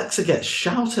 And Alexa gets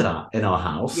shouted at in our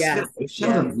house. Yes. She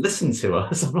doesn't listen to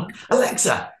us. I'm like,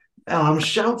 Alexa, and I'm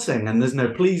shouting, and there's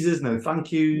no pleases, no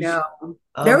thank yous. No.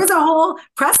 There was a whole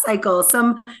press cycle.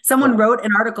 Someone wrote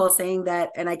an article saying that,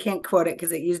 and I can't quote it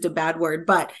because it used a bad word,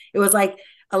 but it was like,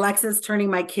 Alexa's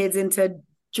turning my kids into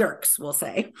jerks, we'll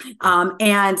say.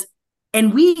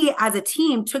 And we as a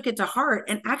team took it to heart.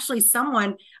 And actually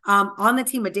someone on the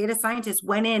team, a data scientist,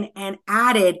 went in and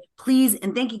added please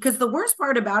and thank you. Because the worst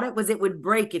part about it was it would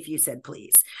break if you said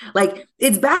please. Like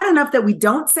it's bad enough that we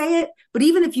don't say it. But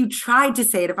even if you tried to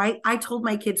say it, if I told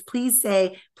my kids, please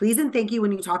say please and thank you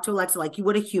when you talk to Alexa, like you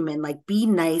would a human, like be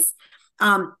nice.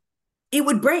 It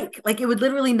would break. Like it would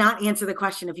literally not answer the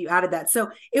question if you added that. So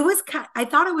I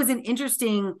thought it was an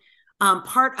interesting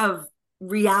part of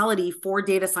reality for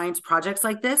data science projects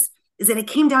like this is that it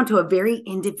came down to a very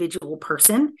individual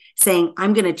person saying,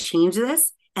 I'm going to change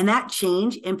this. And that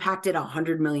change impacted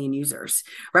 100 million users,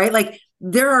 right? Like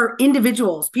there are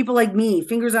individuals, people like me,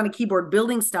 fingers on a keyboard,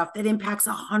 building stuff that impacts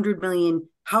 100 million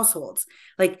households.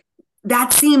 Like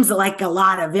that seems like a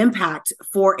lot of impact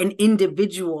for an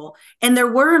individual. And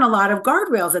there weren't a lot of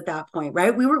guardrails at that point,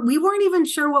 right? We weren't even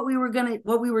sure what we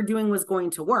were doing was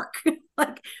going to work.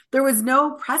 Like there was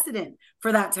no precedent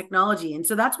for that technology. And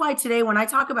so that's why today, when I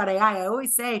talk about AI, I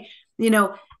always say,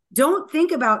 don't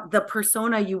think about the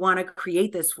persona you want to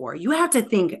create this for. You have to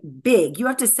think big. You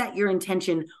have to set your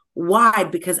intention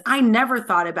wide, because I never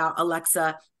thought about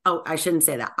Alexa. Oh, I shouldn't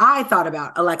say that. I thought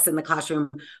about Alexa in the classroom,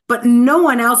 but no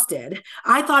one else did.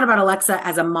 I thought about Alexa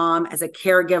as a mom, as a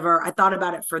caregiver. I thought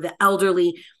about it for the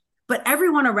elderly, but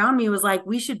everyone around me was like,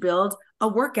 we should build a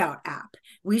workout app.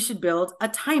 We should build a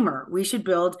timer. We should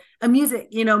build a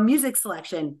music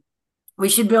selection. We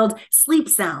should build sleep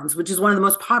sounds, which is one of the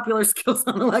most popular skills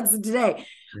on Alexa today.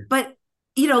 But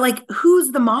like, who's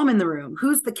the mom in the room?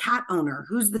 Who's the cat owner?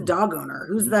 Who's the dog owner?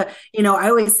 Who's I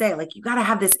always say, like, you got to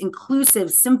have this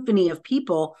inclusive symphony of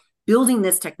people building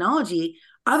this technology.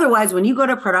 Otherwise, when you go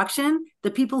to production,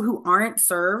 the people who aren't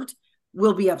served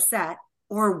will be upset,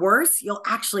 or worse, you'll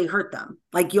actually hurt them.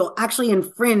 Like, you'll actually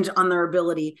infringe on their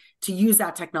ability to use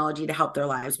that technology to help their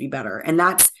lives be better. And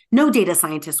no data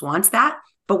scientist wants that.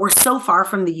 But we're so far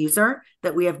from the user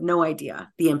that we have no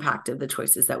idea the impact of the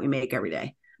choices that we make every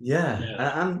day. Yeah.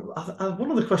 And one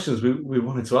of the questions we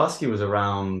wanted to ask you was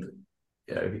around,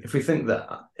 if we think that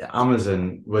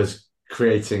Amazon was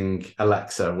creating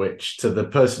Alexa, which to the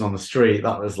person on the street,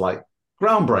 that was like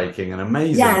groundbreaking and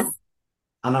amazing. Yes.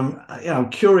 And I'm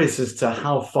curious as to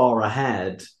how far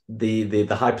ahead the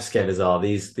hyperscalers are,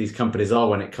 these companies are,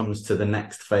 when it comes to the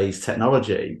next phase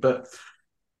technology, but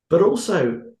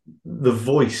also the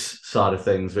voice side of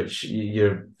things, which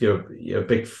you're a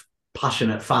big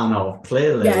passionate fan of,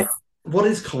 clearly. Yes. What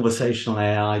is conversational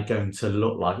AI going to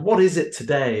look like? What is it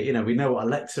today? We know what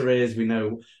Alexa is. We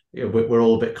know, we're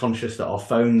all a bit conscious that our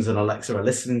phones and Alexa are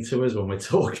listening to us when we're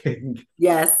talking.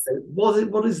 Yes.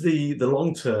 What is the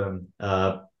long-term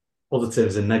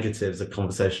positives and negatives of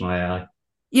conversational AI?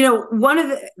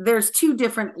 There's two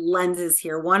different lenses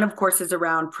here. One, of course, is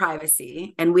around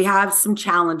privacy, and we have some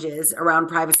challenges around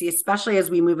privacy, especially as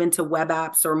we move into web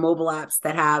apps or mobile apps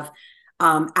that have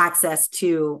access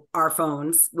to our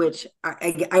phones, which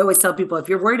I always tell people, if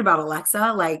you're worried about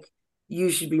Alexa, like, you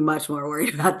should be much more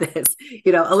worried about this.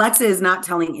 Alexa is not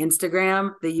telling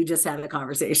Instagram that you just had a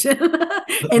conversation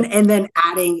and then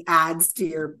adding ads to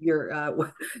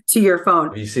your phone.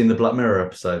 Have you seen the Black Mirror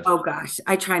episode? Oh gosh,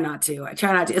 I try not to. It's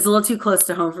a little too close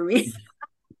to home for me.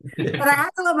 But I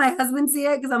have to let my husband see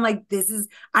it, because I'm like,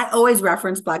 I always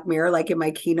reference Black Mirror, like in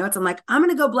my keynotes. I'm like, I'm going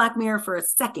to go Black Mirror for a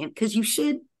second, because you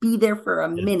should be there for a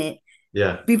minute.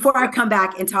 Yeah. Before I come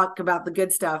back and talk about the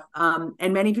good stuff.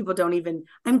 And many people don't even,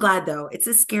 I'm glad though. It's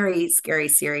a scary, scary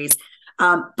series.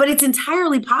 But it's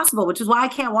entirely possible, which is why I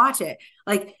can't watch it.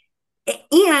 Like,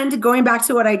 and going back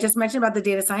to what I just mentioned about the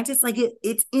data scientists, like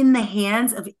it's in the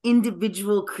hands of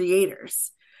individual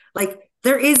creators. Like,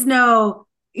 there is no,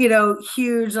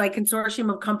 huge like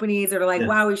consortium of companies that are like,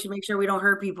 wow, we should make sure we don't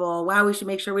hurt people. Wow, we should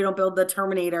make sure we don't build the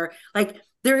Terminator. Like,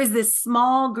 there is this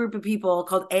small group of people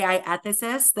called AI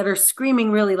ethicists that are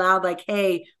screaming really loud, like,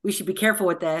 hey, we should be careful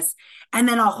with this. And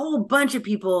then a whole bunch of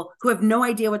people who have no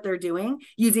idea what they're doing,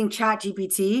 using Chat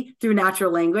GPT through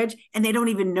natural language, and they don't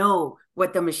even know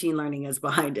what the machine learning is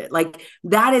behind it. Like,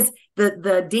 that is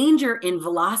the danger in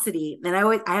velocity. And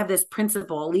I have this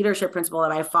principle, leadership principle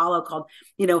that I follow called,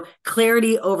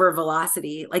 clarity over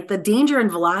velocity. Like, the danger in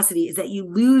velocity is that you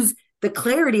lose the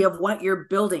clarity of what you're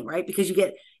building, right? Because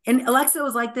and Alexa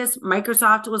was like this,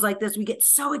 Microsoft was like this. We get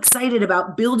so excited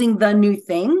about building the new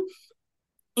thing.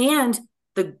 And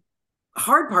the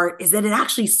hard part is that it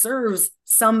actually serves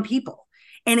some people,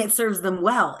 and it serves them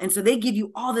well. And so they give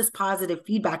you all this positive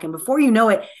feedback. And before you know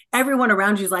it, everyone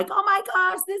around you is like, oh my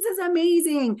gosh, this is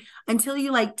amazing. Until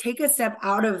you like take a step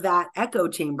out of that echo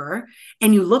chamber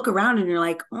and you look around and you're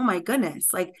like, oh my goodness,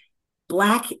 like,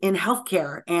 Black in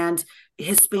healthcare and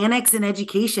Hispanics in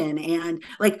education. And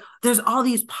like, there's all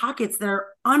these pockets that are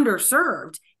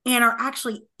underserved and are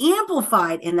actually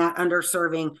amplified in that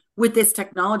underserving with this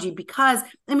technology. Because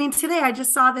today I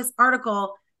just saw this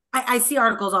article. I see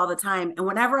articles all the time. And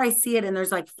whenever I see it and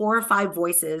there's like 4 or 5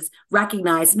 voices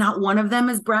recognized, not one of them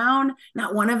is brown,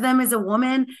 not one of them is a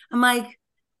woman. I'm like,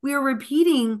 we are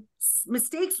repeating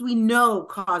mistakes we know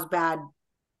cause bad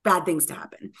things to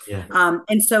happen. Yeah.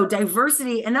 And so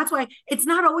diversity, and that's why it's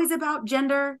not always about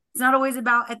gender. It's not always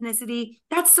about ethnicity.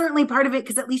 That's certainly part of it,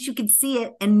 because at least you can see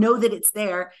it and know that it's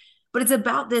there. But it's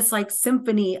about this like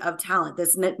symphony of talent,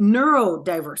 this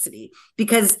neurodiversity,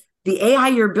 because the AI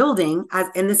you're building,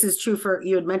 and this is true for,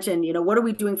 you had mentioned, what are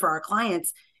we doing for our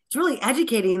clients? It's really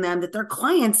educating them that their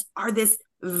clients are this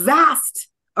vast,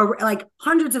 like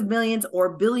hundreds of millions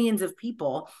or billions of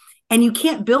people. And you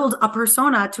can't build a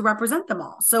persona to represent them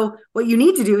all. So what you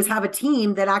need to do is have a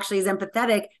team that actually is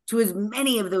empathetic to as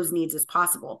many of those needs as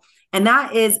possible. And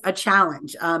that is a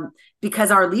challenge,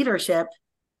 because our leadership,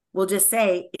 will just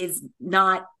say, is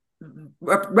not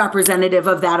representative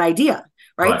of that idea,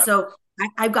 right? So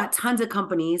I've got tons of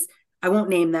companies, I won't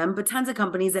name them, but tons of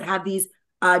companies that have these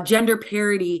gender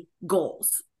parity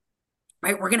goals,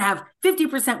 right? We're going to have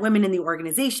 50% women in the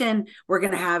organization. We're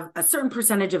going to have a certain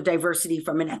percentage of diversity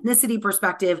from an ethnicity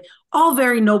perspective, all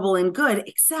very noble and good,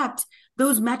 except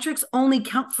those metrics only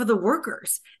count for the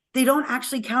workers. They don't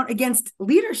actually count against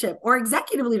leadership or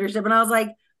executive leadership. And I was like,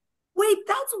 wait,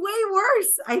 that's way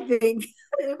worse, I think,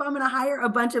 if I'm going to hire a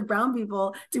bunch of brown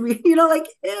people to be, like,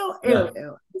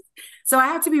 ew. So I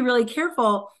have to be really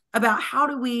careful about how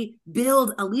do we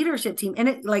build a leadership team. And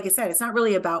it, like I said, it's not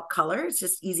really about color. It's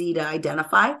just easy to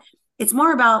identify. It's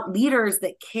more about leaders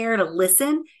that care to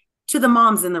listen to the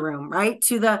moms in the room, right?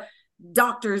 To the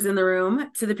doctors in the room,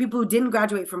 to the people who didn't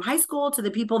graduate from high school, to the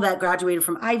people that graduated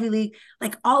from Ivy League.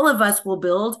 Like, all of us will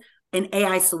build an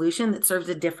AI solution that serves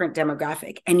a different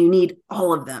demographic, and you need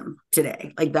all of them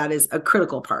today. Like, that is a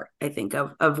critical part, I think,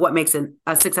 of what makes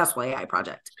a successful AI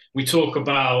project. We talk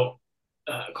about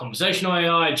conversational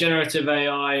AI, generative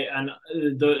AI, and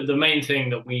the main thing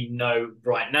that we know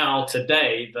right now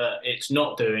today that it's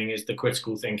not doing is the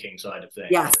critical thinking side of things.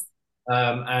 Yes.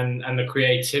 And the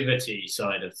creativity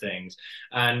side of things.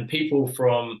 And people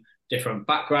from different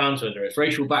backgrounds, whether it's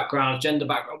racial backgrounds, gender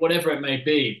background, whatever it may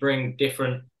be, bring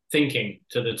different thinking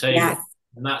to the table. Yes.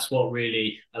 And that's what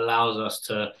really allows us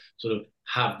to sort of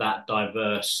have that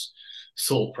diverse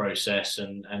thought process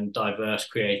and diverse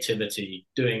creativity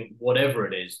doing whatever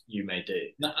it is you may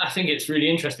do. I think it's really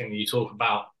interesting that you talk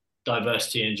about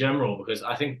diversity in general, because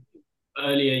I think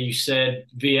earlier you said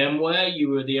VMware, you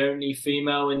were the only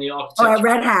female in the architecture. Oh, at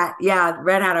Red Hat. Yeah,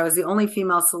 Red Hat. I was the only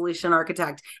female solution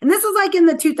architect. And this was like in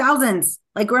the 2000s.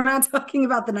 Like, we're not talking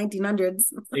about the 1900s.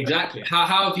 Exactly. How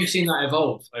have you seen that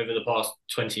evolve over the past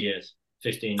 20 years,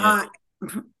 15 years?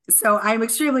 So I'm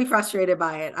extremely frustrated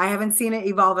by it. I haven't seen it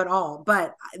evolve at all.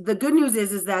 But the good news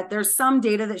is that there's some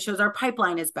data that shows our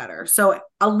pipeline is better. So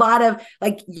a lot of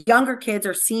like younger kids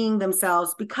are seeing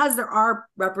themselves, because there are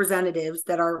representatives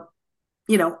that are,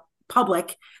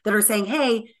 public, that are saying,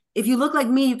 hey, if you look like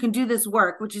me, you can do this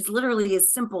work, which is literally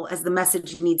as simple as the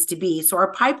message needs to be. So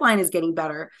our pipeline is getting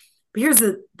better. But here's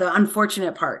the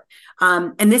unfortunate part,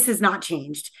 and this has not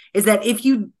changed, is that if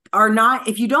you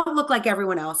don't look like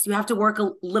everyone else, you have to work a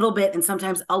little bit and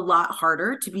sometimes a lot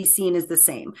harder to be seen as the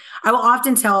same. I will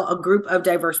often tell a group of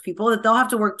diverse people that they'll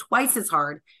have to work twice as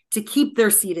hard to keep their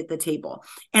seat at the table.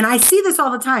 And I see this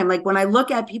all the time. Like, when I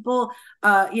look at people,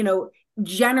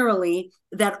 generally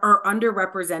that are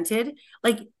underrepresented,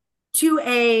 like, to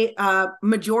a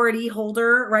majority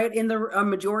holder, right, in a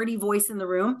majority voice in the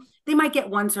room, they might get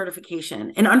one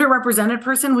certification. An underrepresented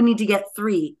person would need to get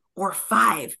 3 or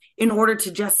 5 in order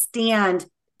to just stand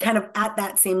kind of at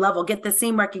that same level, get the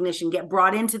same recognition, get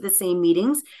brought into the same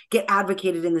meetings, get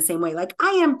advocated in the same way. Like,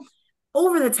 I am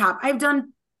over the top. I've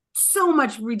done so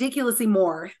much ridiculously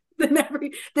more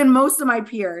than most of my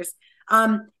peers.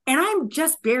 And I'm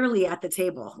just barely at the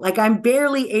table. Like, I'm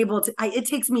barely able to, it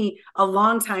takes me a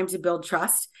long time to build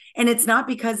trust. And it's not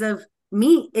because of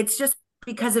me. It's just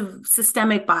because of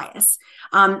systemic bias.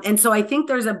 And so I think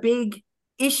there's a big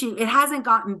issue. It hasn't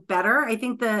gotten better. I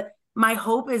think my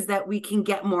hope is that we can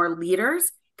get more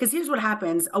leaders, because here's what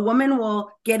happens. A woman will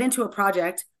get into a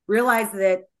project, realize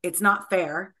that it's not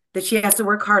fair, that she has to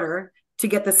work harder to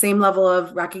get the same level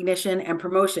of recognition and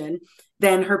promotion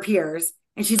than her peers,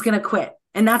 and she's going to quit.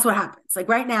 And that's what happens. Like,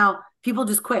 right now, people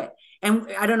just quit. And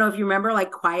I don't know if you remember,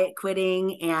 like, quiet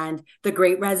quitting and the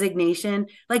Great Resignation.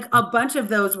 Like, a bunch of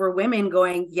those were women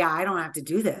going, yeah, I don't have to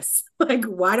do this. Like,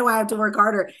 why do I have to work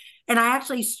harder? And I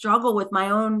actually struggle with my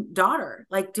own daughter.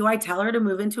 Like, do I tell her to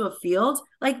move into a field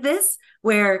like this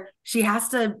where she has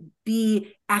to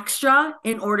be extra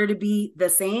in order to be the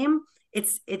same?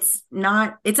 It's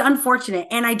unfortunate.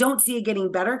 And I don't see it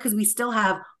getting better, because we still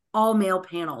have all male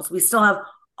panels. We still have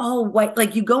all white.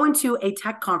 Like, you go into a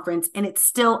tech conference and it's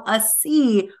still a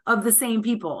sea of the same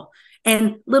people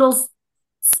and little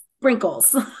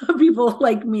sprinkles of people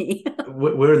like me.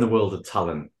 We're in the world of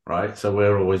talent, right? So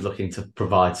we're always looking to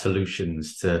provide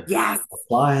solutions to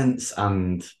clients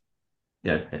and,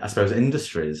 I suppose,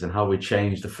 industries, and how we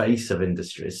change the face of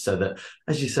industries so that,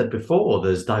 as you said before,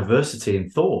 there's diversity in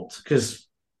thought, because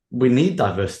we need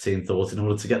diversity in thought in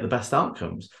order to get the best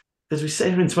outcomes. As we sit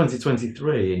here in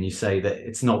 2023 and you say that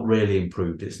it's not really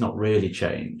improved, it's not really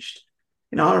changed.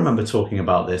 I remember talking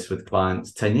about this with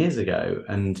clients 10 years ago,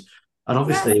 and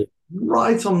obviously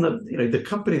right on the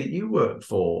company that you work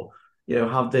for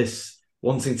have this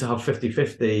wanting to have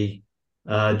 50-50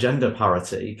 gender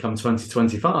parity come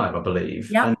 2025, I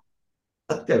believe. Yep.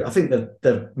 And I think that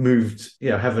they've moved,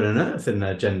 heaven and earth in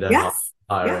their gender Yes.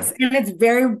 hiring. Yes. And it's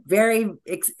very, very,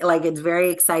 it's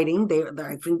very exciting.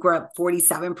 I think we're up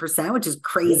 47%, which is Yeah.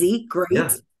 crazy. Yeah.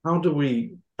 Great. How do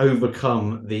we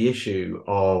overcome the issue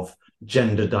of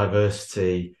gender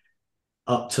diversity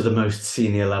up to the most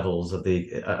senior levels of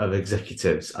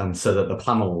executives, and so that the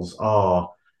panels are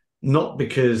not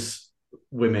because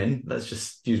women, let's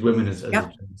just use women as a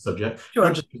Yep. subject, not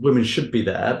Sure. just because women should be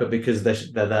there, but because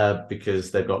they're there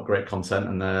because they've got great content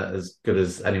and they're as good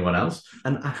as anyone else.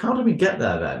 And how do we get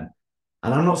there then?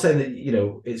 And I'm not saying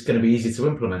that it's going to be easy to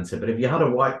implement it, but if you had a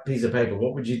white piece of paper,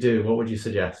 what would you do? What would you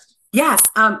suggest? Yes.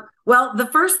 Well, the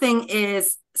first thing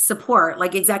is support,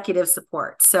 like executive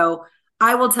support. So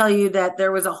I will tell you that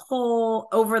there was a whole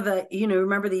over the,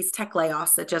 remember these tech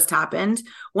layoffs that just happened?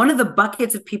 One of the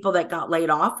buckets of people that got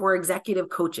laid off were executive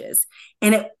coaches.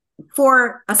 And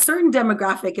for a certain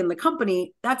demographic in the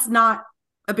company, that's not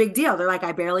a big deal. They're like,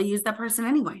 I barely use that person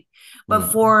anyway. But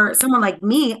Mm. for someone like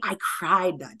me, I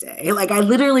cried that day. Like I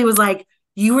literally was like,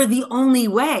 you were the only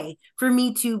way for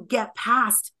me to get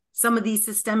past some of these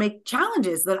systemic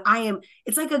challenges that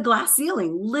it's like a glass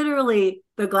ceiling, literally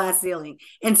the glass ceiling.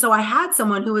 And so I had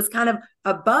someone who was kind of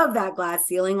above that glass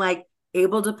ceiling, like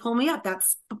able to pull me up.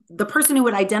 That's the person who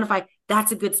would identify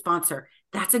that's a good sponsor.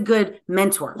 That's a good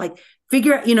mentor. Like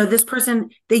figure, this person,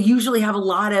 they usually have a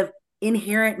lot of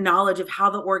inherent knowledge of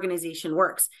how the organization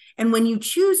works. And when you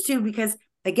choose to, because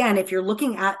again, if you're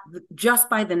looking at just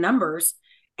by the numbers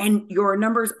and your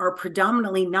numbers are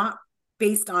predominantly not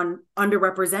based on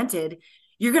underrepresented,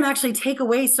 you're going to actually take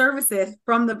away services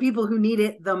from the people who need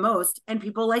it the most. And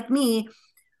people like me,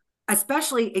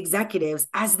 especially executives,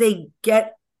 as they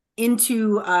get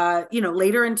into,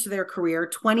 later into their career,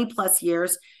 20 plus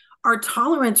years, our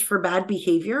tolerance for bad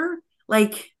behavior,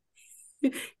 like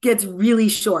gets really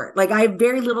short. Like I have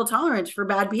very little tolerance for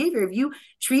bad behavior. If you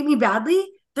treat me badly,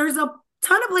 there's a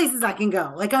ton of places I can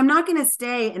go. Like I'm not going to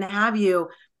stay and have you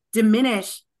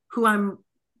diminish who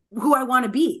I want to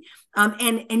be.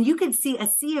 And you can see a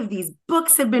sea of these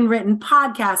books have been written,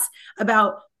 podcasts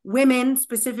about women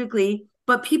specifically,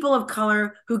 but people of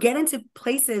color who get into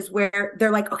places where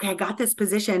they're like, okay, I got this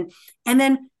position. And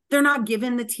then they're not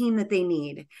given the team that they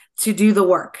need to do the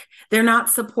work. They're not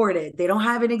supported. They don't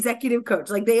have an executive coach.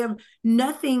 Like they have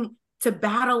nothing to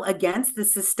battle against the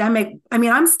systemic. I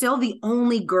mean, I'm still the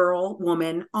only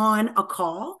woman on a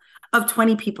call of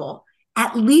 20 people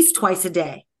at least twice a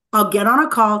day. I'll get on a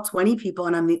call, 20 people,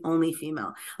 and I'm the only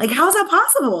female. Like, how's that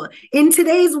possible in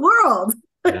today's world?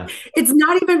 Yeah. It's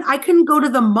not even, I couldn't go to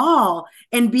the mall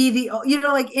and be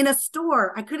like in a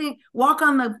store, I couldn't walk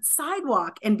on the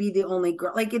sidewalk and be the only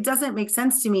girl. Like, it doesn't make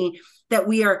sense to me that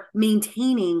we are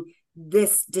maintaining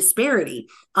this disparity.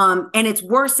 And it's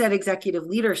worse at executive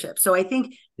leadership. So I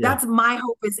think that's my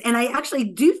hope and I actually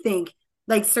do think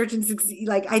like search and succeed.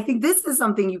 Like, I think this is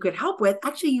something you could help with.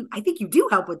 Actually, I think you do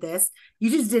help with this.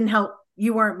 You just didn't help.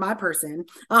 You weren't my person.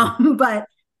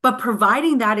 But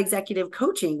providing that executive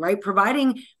coaching, right?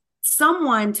 Providing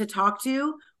someone to talk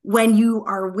to when you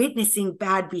are witnessing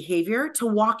bad behavior to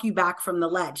walk you back from the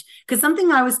ledge. Because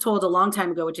something I was told a long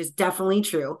time ago, which is definitely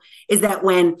true, is that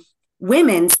when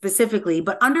women specifically,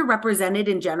 but underrepresented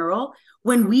in general,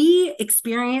 when we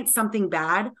experience something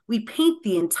bad, we paint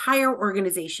the entire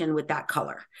organization with that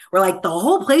color. We're like, the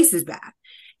whole place is bad.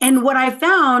 And what I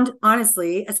found,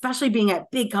 honestly, especially being at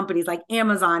big companies like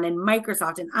Amazon and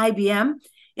Microsoft and IBM,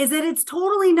 is that it's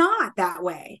totally not that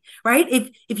way, right?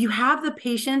 If you have the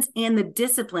patience and the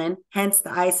discipline, hence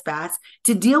the ice baths,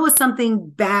 to deal with something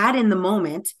bad in the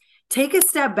moment, take a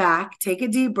step back, take a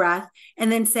deep breath,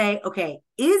 and then say, okay,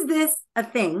 is this a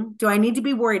thing? Do I need to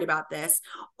be worried about this?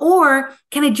 Or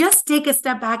can I just take a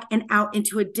step back and out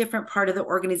into a different part of the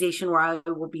organization where I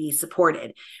will be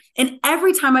supported? And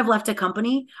every time I've left a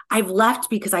company, I've left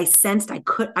because I sensed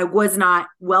I was not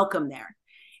welcome there.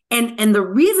 And the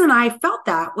reason I felt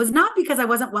that was not because I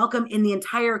wasn't welcome in the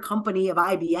entire company of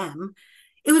IBM.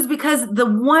 It was because the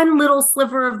one little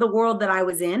sliver of the world that I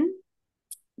was in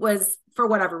was, for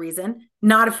whatever reason,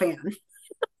 not a fan.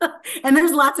 And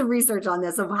there's lots of research on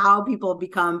this of how people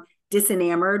become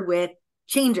disenamored with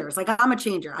changers. Like, I'm a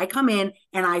changer. I come in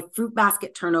and I fruit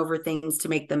basket turn over things to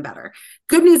make them better.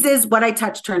 Good news is what I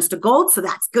touch turns to gold. So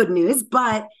that's good news,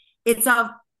 but it's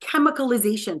a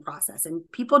chemicalization process. And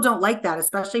people don't like that,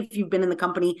 especially if you've been in the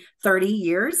company 30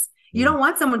 years. You don't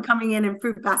want someone coming in and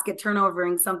fruit basket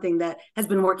turnovering something that has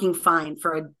been working fine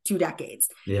for 2 decades.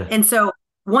 Yeah. And so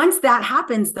once that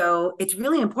happens, though, it's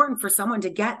really important for someone to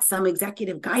get some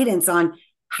executive guidance on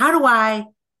how do I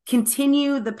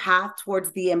continue the path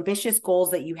towards the ambitious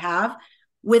goals that you have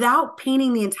without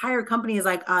painting the entire company as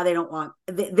like, they don't want,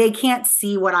 they can't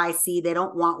see what I see. They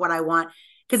don't want what I want.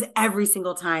 Because every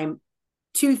single time,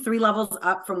 2-3 levels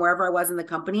up from wherever I was in the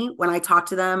company, when I talk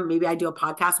to them, maybe I do a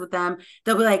podcast with them,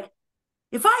 they'll be like,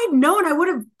 if I had known, I would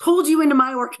have pulled you into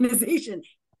my organization.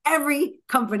 Every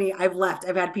company I've left,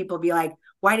 I've had people be like,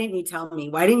 why didn't you tell me?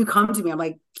 Why didn't you come to me? I'm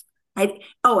like,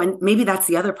 and maybe that's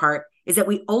the other part, is that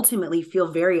we ultimately feel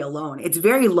very alone. It's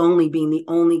very lonely being the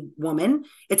only woman.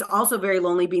 It's also very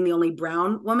lonely being the only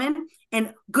brown woman.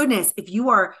 And goodness, if you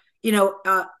are,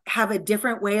 have a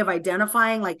different way of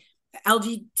identifying, like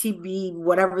LGTB,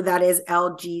 whatever that is,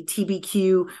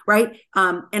 LGBTQ, right?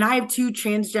 And I have 2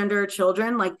 transgender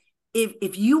children. Like,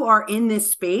 if you are in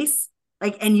this space,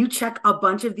 like, and you check a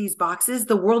bunch of these boxes,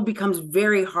 the world becomes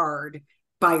very hard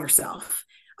by yourself.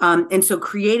 And so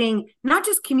creating not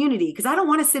just community, because I don't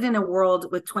want to sit in a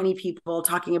world with 20 people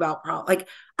talking about like,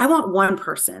 I want one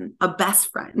person, a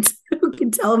best friend who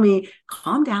can tell me,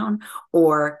 calm down,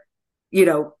 or,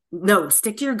 no,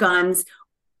 stick to your guns,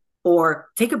 or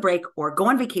take a break, or go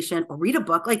on vacation, or read a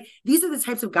book. Like, these are the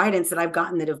types of guidance that I've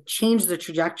gotten that have changed the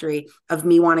trajectory of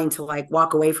me wanting to like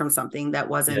walk away from something that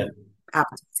wasn't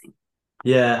appetizing.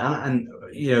 Yeah. And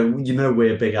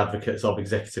we're big advocates of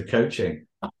executive coaching.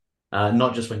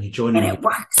 Not just when you're joining, and it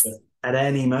works at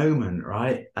any moment,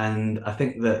 right? And I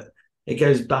think that it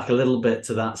goes back a little bit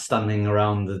to that standing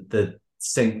around the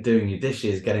sink doing your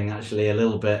dishes, getting actually a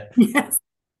little bit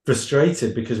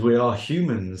frustrated, because we are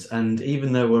humans. And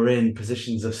even though we're in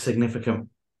positions of significant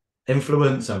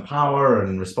influence and power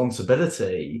and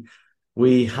responsibility,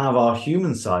 we have our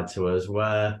human side to us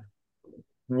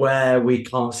where we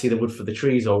can't see the wood for the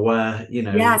trees, or where,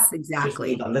 yes, exactly, just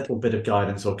need that little bit of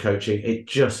guidance or coaching. It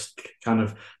just kind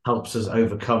of helps us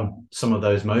overcome some of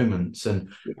those moments. And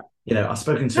I've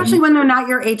spoken to, especially when they're not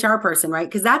your HR person, right?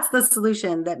 Because that's the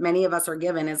solution that many of us are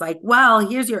given, is like, well,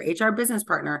 here's your HR business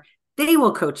partner, they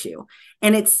will coach you.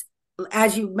 And it's,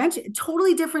 as you mentioned,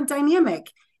 totally different dynamic.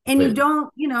 And you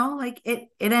don't, like, it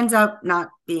ends up not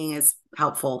being as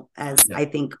helpful as I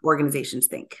think organizations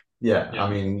think. Yeah, I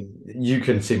mean, you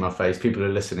can see my face. People who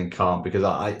are listening can't, because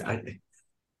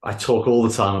I talk all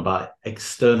the time about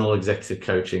external executive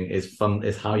coaching is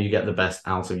how you get the best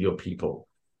out of your people.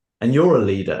 And you're a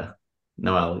leader,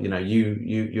 Noelle.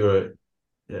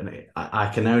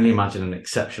 I can only imagine an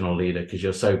exceptional leader, because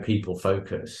you're so people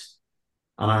focused.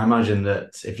 And I imagine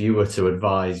that if you were to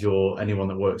advise anyone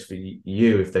that works for you,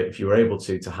 if you were able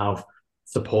to have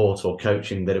support or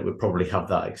coaching, that it would probably have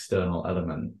that external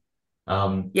element.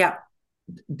 How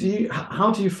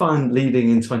do you find leading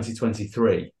in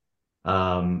 2023,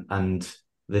 and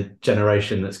the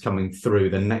generation that's coming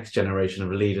through, the next generation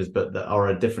of leaders, but that are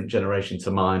a different generation to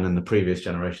mine and the previous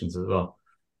generations as well?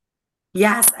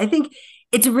 Yes, I think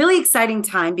it's a really exciting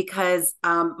time, because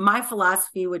my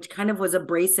philosophy, which kind of was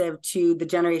abrasive to the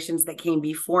generations that came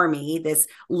before me, this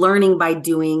learning by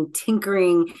doing,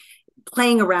 tinkering,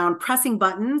 playing around, pressing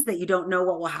buttons that you don't know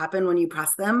what will happen when you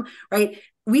press them, right?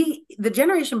 The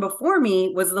generation before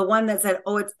me was the one that said,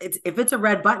 oh, it's if it's a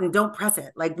red button, don't press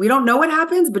it. Like, we don't know what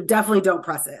happens, but definitely don't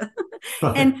press it.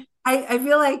 And I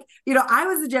feel like, I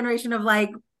was the generation of like,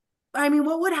 I mean,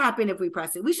 what would happen if we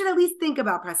press it? We should at least think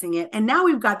about pressing it. And now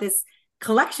we've got this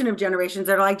collection of generations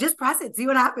that are like, just press it, see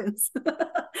what happens.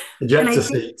 Ejector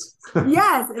seat.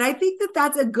 Yes. And I think that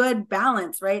that's a good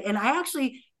balance, right? And I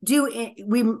actually do,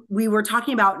 we were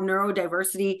talking about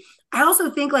neurodiversity. I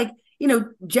also think, like,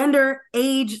 gender,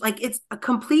 age, like, it's a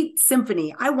complete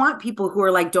symphony. I want people who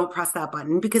are like, don't press that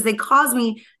button, because they cause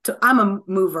me to, I'm a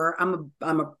mover, I'm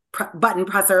a button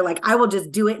presser. Like, I will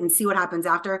just do it and see what happens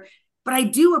after. But I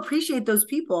do appreciate those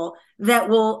people that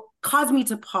will cause me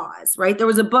to pause, right? There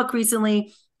was a book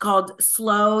recently called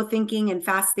Slow Thinking and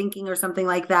Fast Thinking, or something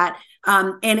like that.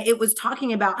 And it was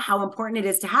talking about how important it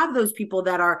is to have those people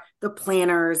that are the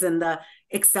planners and the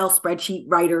Excel spreadsheet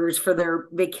writers for their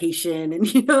vacation,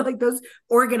 and, like, those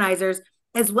organizers,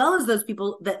 as well as those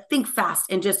people that think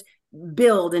fast and just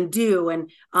build and do.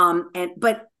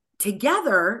 But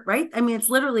together, right? I mean, it's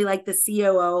literally like the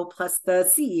COO plus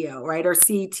the CEO, right? Or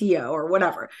CTO or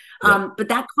whatever. But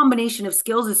that combination of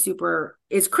skills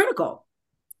is critical.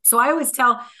 So I always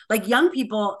tell, like, young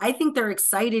people, I think they're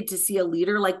excited to see a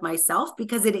leader like myself,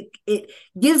 because it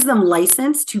gives them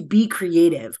license to be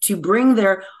creative, to bring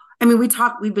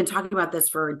we've been talking about this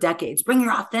for decades, bring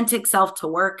your authentic self to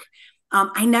work.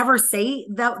 I never say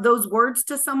those words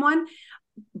to someone,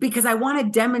 because I want to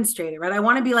demonstrate it, right? I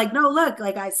want to be like, no, look,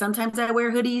 like, sometimes I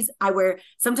wear hoodies,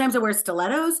 sometimes I wear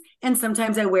stilettos, and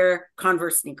sometimes I wear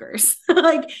Converse sneakers.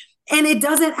 And it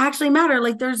doesn't actually matter.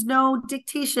 Like there's no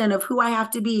dictation of who I have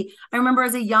to be. I remember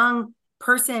as a young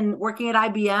person working at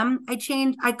IBM,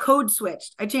 I code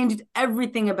switched. I changed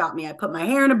everything about me. I put my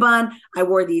hair in a bun. I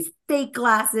wore these fake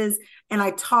glasses and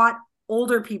I taught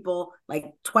older people like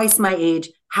twice my age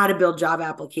how to build job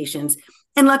applications.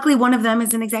 And luckily one of them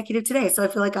is an executive today. So I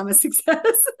feel like I'm a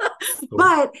success.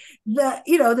 But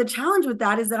the challenge with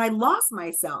that is that I lost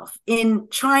myself in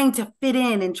trying to fit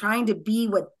in and trying to be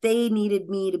what they needed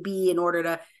me to be in order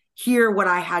to hear what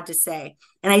I had to say.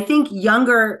 And I think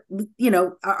younger,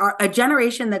 a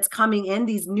generation that's coming in,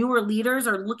 these newer leaders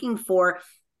are looking for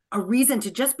a reason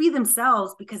to just be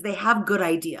themselves because they have good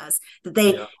ideas that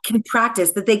they can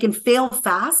practice, that they can fail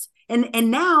fast.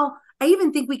 And now I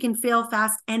even think we can fail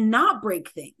fast and not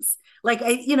break things. Like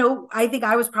I think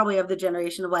I was probably of the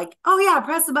generation of like, oh yeah,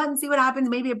 press the button, see what happens.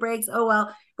 Maybe it breaks. Oh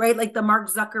well, right. Like the Mark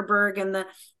Zuckerberg and the,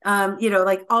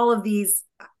 like all of these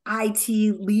IT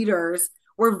leaders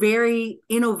were very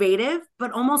innovative,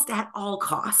 but almost at all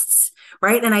costs,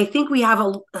 right? And I think we have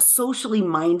a socially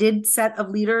minded set of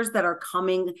leaders that are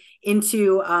coming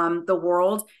into the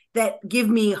world that give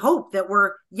me hope that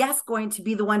we're, yes, going to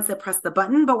be the ones that press the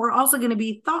button, but we're also going to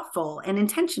be thoughtful and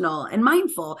intentional and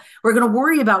mindful. We're going to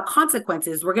worry about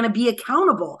consequences. We're going to be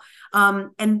accountable.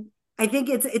 And I think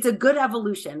it's a good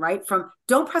evolution, right? From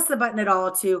don't press the button at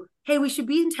all to, hey, we should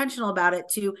be intentional about it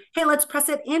to, hey, let's press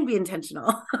it and be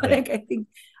intentional. Like,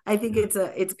 I think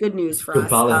it's good news for good us.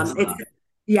 Balance.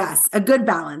 Yes, a good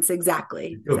balance.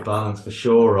 Exactly. Good balance for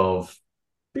sure of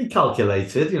be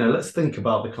calculated, let's think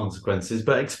about the consequences,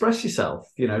 but express yourself,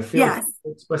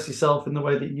 express yourself in the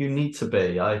way that you need to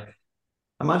be. I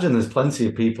imagine there's plenty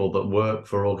of people that work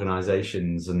for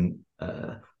organizations and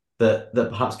that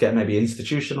perhaps get maybe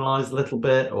institutionalized a little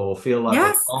bit or feel like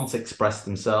they can't express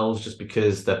themselves just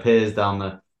because their peers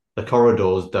down the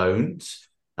corridors don't.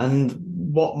 And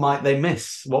what might they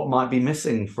miss? What might be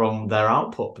missing from their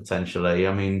output potentially?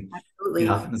 I mean, absolutely.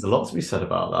 I think there's a lot to be said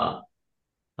about that.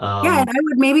 And I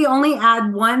would maybe only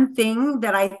add one thing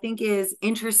that I think is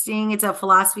interesting. It's a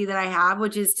philosophy that I have,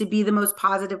 which is to be the most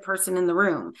positive person in the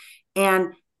room.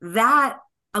 And that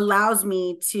allows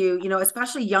me to,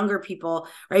 especially younger people,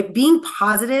 right? Being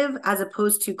positive as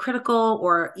opposed to critical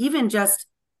or even just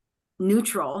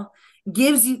neutral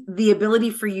gives you the ability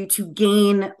for you to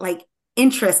gain like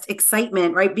interest,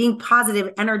 excitement, right? Being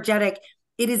positive, energetic.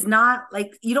 It is not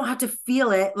like you don't have to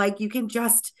feel it. Like you can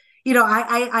just,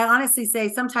 I honestly say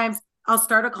sometimes I'll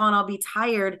start a call and I'll be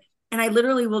tired and I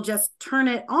literally will just turn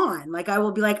it on. Like I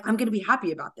will be like, I'm going to be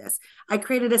happy about this. I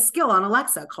created a skill on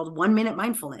Alexa called 1 minute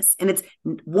mindfulness. And it's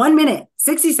 1 minute,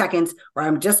 60 seconds where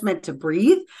I'm just meant to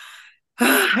breathe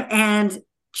and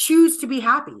choose to be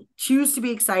happy, choose to be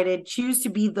excited, choose to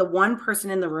be the one person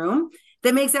in the room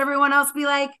that makes everyone else be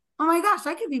like, oh my gosh,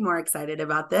 I could be more excited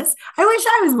about this. I wish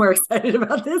I was more excited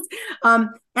about this. And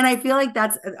I feel like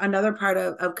that's another part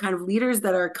of kind of leaders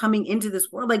that are coming into this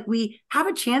world. Like we have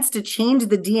a chance to change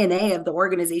the DNA of the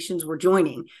organizations we're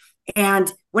joining.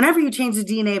 And whenever you change the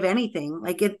DNA of anything,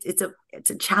 like it's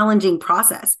a challenging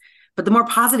process. But the more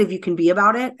positive you can be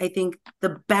about it, I think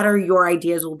the better your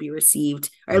ideas will be received,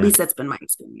 or at least that's been my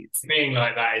experience. Being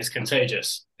like that is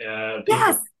contagious.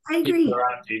 Yes, I agree. People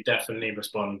around you definitely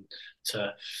respond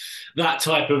to that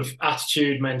type of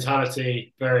attitude,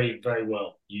 mentality very, very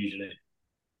well, usually.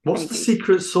 What's the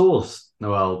secret sauce,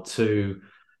 Noelle, to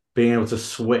being able to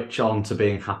switch on to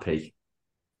being happy?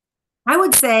 I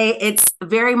would say it's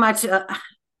very much,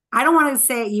 I don't want to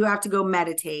say you have to go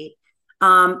meditate.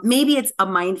 Maybe it's a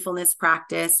mindfulness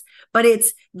practice, but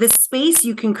it's the space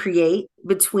you can create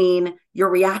between your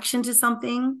reaction to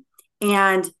something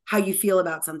and how you feel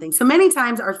about something. So many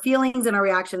times our feelings and our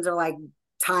reactions are like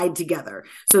tied together.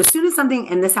 So as soon as something,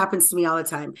 and this happens to me all the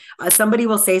time, somebody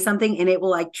will say something and it will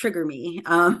like trigger me.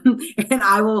 And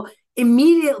I will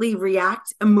immediately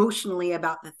react emotionally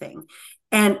about the thing.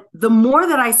 And the more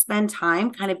that I spend time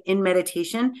kind of in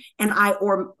meditation and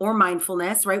or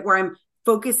mindfulness, right, where I'm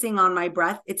focusing on my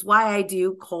breath, it's why I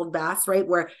do cold baths, right,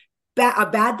 where a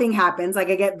bad thing happens, like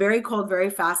I get very cold very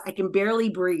fast, I can barely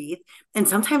breathe. And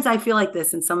sometimes I feel like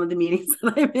this in some of the meetings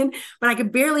that I'm in, but I can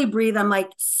barely breathe. I'm like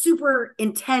super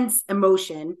intense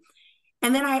emotion.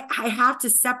 And then I have to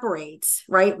separate,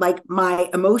 right, like my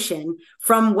emotion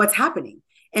from what's happening.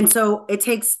 And so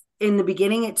in the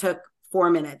beginning, it took 4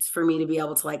 minutes for me to be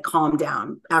able to like calm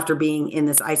down after being in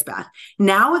this ice bath.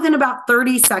 Now within about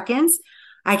 30 seconds,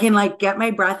 I can like get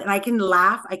my breath and I can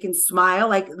laugh. I can smile.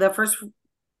 Like the first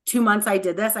 2 months I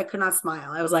did this, I could not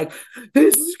smile. I was like,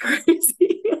 this is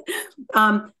crazy.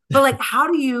 But like, how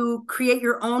do you create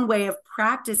your own way of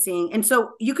practicing? And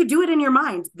so you could do it in your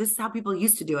mind. This is how people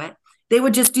used to do it. they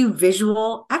would just do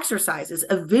visual exercises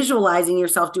of visualizing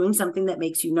yourself doing something that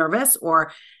makes you nervous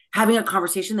or having a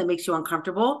conversation that makes you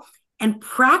uncomfortable, and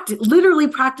literally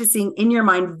practicing in your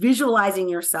mind, visualizing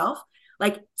yourself,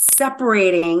 like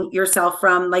separating yourself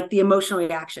from like the emotional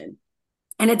reaction.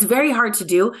 And it's very hard to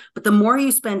do, but the more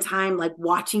you spend time like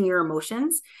watching your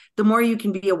emotions, the more you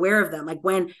can be aware of them. Like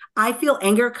when I feel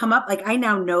anger come up, like I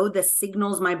now know the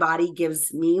signals my body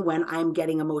gives me when I'm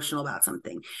getting emotional about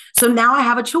something. So now I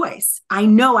have a choice. I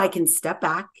know I can step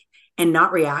back and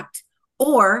not react,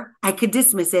 or I could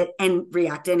dismiss it and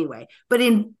react anyway. But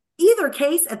in either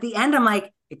case, at the end, I'm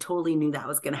like, I totally knew that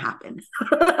was going to happen.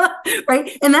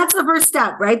 Right. And that's the first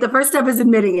step, right? The first step is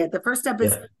admitting it. The first step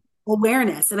is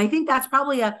awareness. And I think that's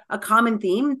probably a common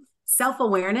theme.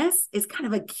 Self-awareness is kind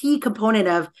of a key component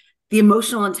of the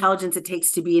emotional intelligence it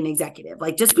takes to be an executive.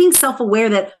 Like just being self-aware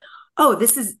that, oh,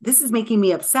 this is making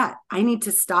me upset. I need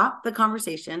to stop the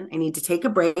conversation. I need to take a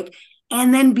break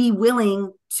and then be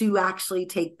willing to actually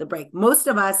take the break. Most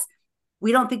of us,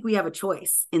 we don't think we have a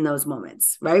choice in those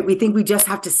moments, right? We think we just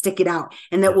have to stick it out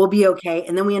and that we'll be okay.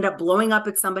 And then we end up blowing up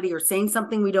at somebody or saying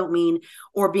something we don't mean,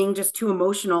 or being just too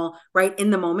emotional, right, in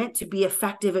the moment to be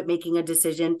effective at making a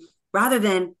decision, rather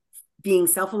than being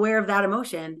self-aware of that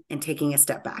emotion and taking a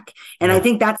step back. And I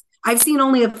think I've seen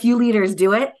only a few leaders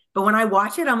do it, but when I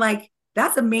watch it, I'm like,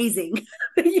 that's amazing.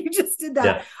 You just did that.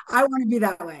 Yeah. I want to be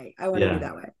that way. I want to be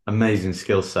that way. Amazing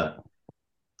skill set.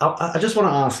 I just want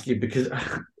to ask you, because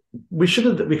we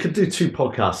could do 2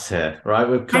 podcasts here,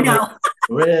 right? I know.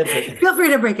 Feel free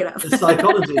to break it up. The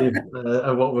psychology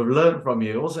of what we've learned from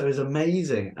you also is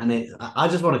amazing. And I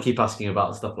just want to keep asking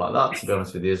about stuff like that, to be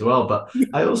honest with you as well. But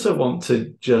I also want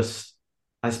to just,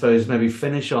 I suppose, maybe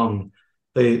finish on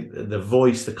the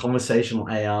voice, the conversational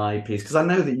AI piece, because I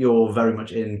know that you're very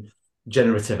much in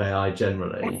generative AI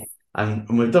generally.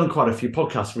 And we've done quite a few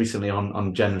podcasts recently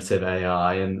on generative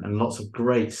AI, and lots of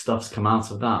great stuff's come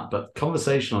out of that. But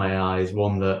conversational AI is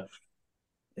one that,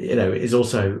 is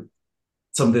also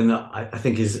something that I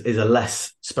think is a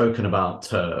less spoken about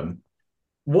term.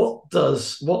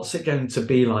 What's it going to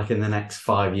be like in the next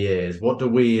 5 years? What do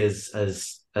we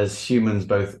as humans,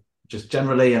 both just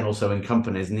generally and also in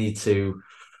companies, need to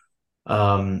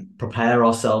prepare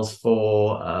ourselves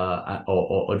for,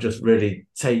 or just really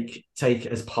take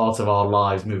as part of our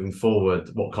lives moving forward,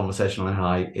 what conversational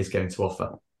AI is going to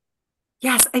offer?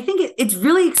 Yes, I think it's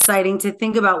really exciting to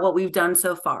think about what we've done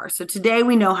so far. So today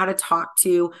we know how to talk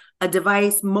to a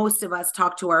device. Most of us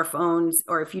talk to our phones,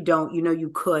 or if you don't,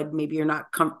 you could. Maybe you're not.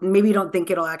 Maybe you don't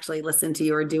think it'll actually listen to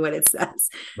you or do what it says.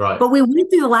 Right. But we went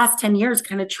through the last 10 years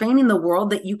kind of training the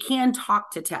world that you can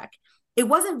talk to tech. It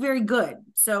wasn't very good.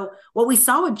 So what we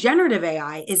saw with generative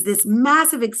AI is this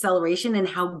massive acceleration in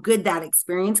how good that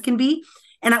experience can be.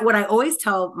 And what I always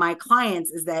tell my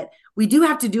clients is that we do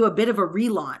have to do a bit of a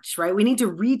relaunch, right? We need to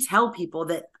retell people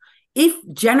that if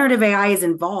generative AI is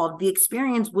involved, the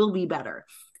experience will be better.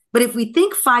 But if we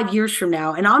think 5 years from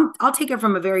now, and I'll take it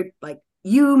from a very, like,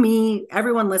 you, me,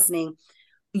 everyone listening,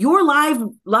 your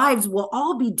lives will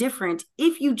all be different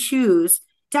if you choose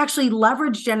to actually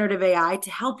leverage generative AI to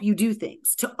help you do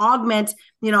things, to augment,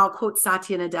 I'll quote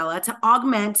Satya Nadella, to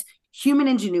augment human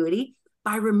ingenuity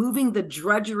by removing the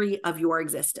drudgery of your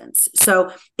existence.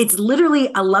 So it's literally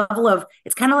a level of,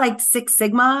 it's kind of like Six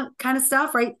Sigma kind of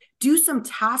stuff, right? Do some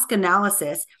task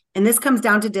analysis. And this comes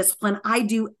down to discipline. I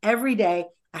do every day.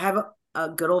 I have a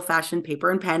good old fashioned paper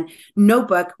and pen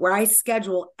notebook where I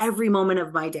schedule every moment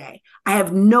of my day. I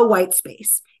have no white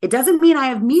space. It doesn't mean I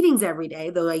have meetings every day,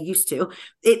 though I used to.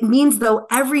 It means, though,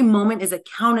 every moment is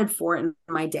accounted for in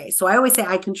my day. So I always say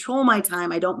I control my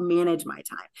time. I don't manage my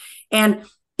time. And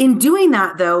in doing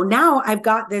that, though, now I've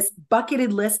got this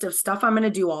bucketed list of stuff I'm going to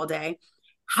do all day.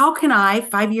 How can I,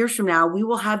 5 years from now, we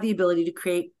will have the ability to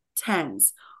create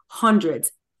tens,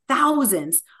 hundreds,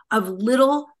 thousands of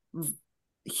little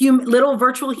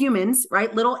virtual humans,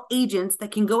 right? Little agents that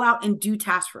can go out and do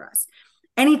tasks for us.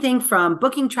 Anything from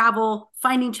booking travel,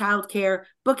 finding childcare,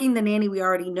 booking the nanny we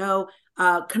already know,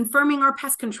 confirming our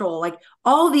pest control, like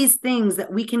all these things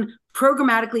that we can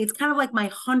programmatically. It's kind of like my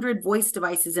 100 voice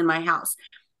devices in my house.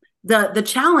 The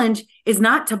challenge is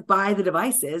not to buy the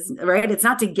devices, right? It's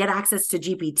not to get access to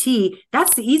GPT.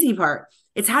 That's the easy part.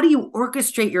 It's how do you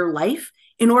orchestrate your life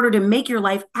in order to make your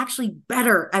life actually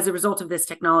better as a result of this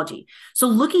technology? So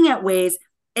looking at ways,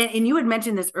 and you had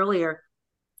mentioned this earlier,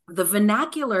 the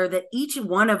vernacular that each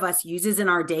one of us uses in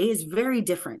our day is very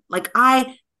different. Like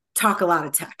I talk a lot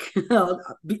of tech,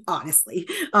 honestly.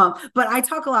 But I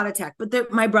talk a lot of tech.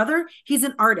 But my brother, he's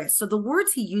an artist. So the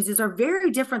words he uses are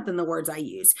very different than the words I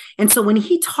use. And so when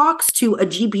he talks to a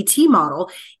GPT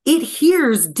model, it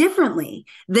hears differently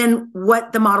than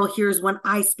what the model hears when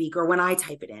I speak or when I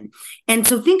type it in. And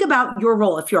so think about your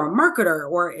role. If you're a marketer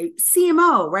or a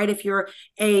CMO, right? If you're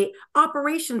a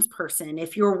operations person,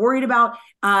 if you're worried about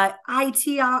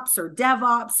IT ops or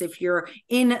DevOps, if you're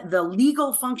in the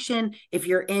legal function, if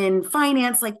you're in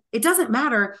finance, like it doesn't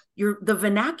matter. The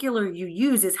vernacular you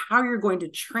use is how you're going to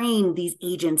train these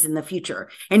agents in the future.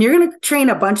 And you're going to train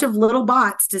a bunch of little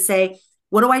bots to say,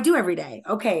 what do I do every day?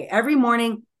 Okay, every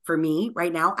morning for me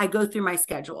right now, I go through my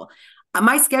schedule.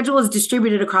 My schedule is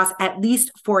distributed across at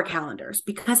least 4 calendars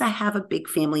because I have a big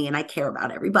family and I care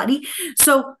about everybody.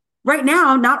 So right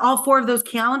now, not all 4 of those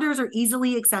calendars are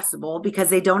easily accessible because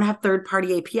they don't have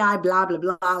third-party API, blah, blah,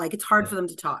 blah. Like it's hard for them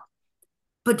to talk.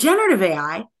 But generative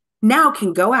AI now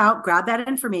can go out, grab that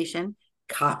information,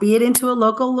 copy it into a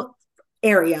local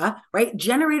area, right?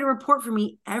 Generate a report for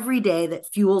me every day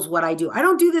that fuels what I do. I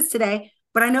don't do this today,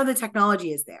 but I know the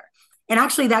technology is there. And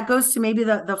actually that goes to maybe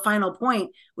the final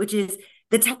point, which is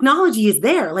the technology is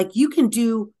there. Like you can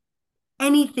do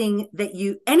anything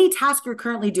any task you're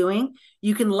currently doing,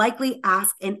 you can likely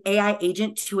ask an AI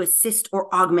agent to assist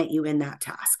or augment you in that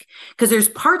task. Because there's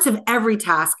parts of every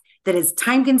task that is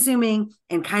time consuming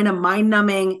and kind of mind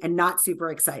numbing and not super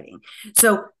exciting.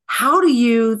 So how do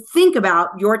you think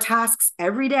about your tasks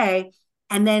every day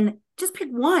and then just pick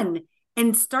one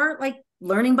and start like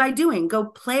learning by doing? Go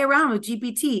play around with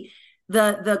GPT.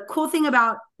 The cool thing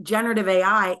about generative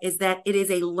AI is that it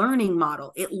is a learning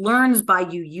model. It learns by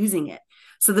you using it.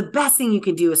 So the best thing you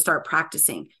can do is start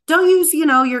practicing. Don't use,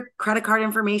 your credit card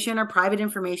information or private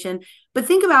information, but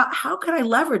think about how could I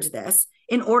leverage this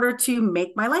in order to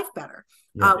make my life better.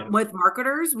 With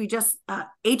marketers, we just,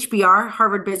 HBR,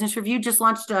 Harvard Business Review, just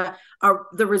launched the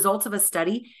results of a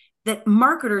study that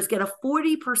marketers get a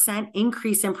 40%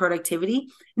 increase in productivity,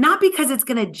 not because it's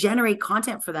going to generate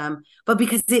content for them, but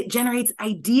because it generates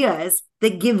ideas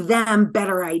that give them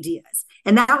better ideas.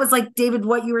 And that was like, David,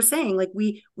 what you were saying, like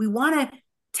we want to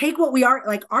take what we are,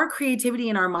 like our creativity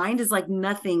in our mind is like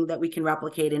nothing that we can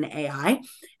replicate in AI.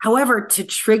 However, to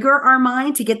trigger our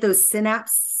mind, to get those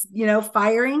synapses,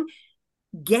 firing,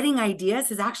 getting ideas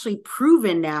has actually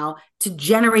proven now to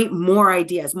generate more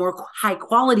ideas, more high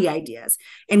quality ideas,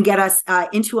 and get us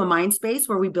into a mind space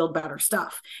where we build better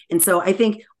stuff. And so I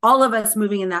think all of us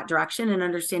moving in that direction and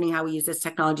understanding how we use this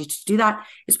technology to do that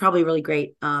is probably really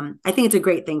great. I think it's a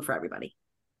great thing for everybody.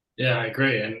 Yeah, I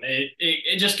agree. And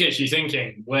it just gets you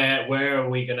thinking, where are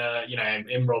we gonna,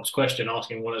 in Rob's question,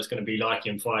 asking what it's gonna be like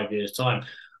in 5 years' time,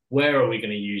 where are we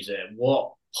gonna use it?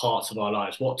 What parts of our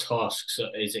lives, what tasks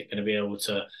is it going to be able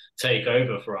to take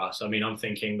over for us? I mean, I'm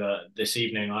thinking that this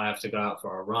evening I have to go out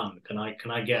for a run. Can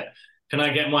I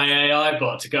get my AI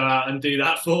bot to go out and do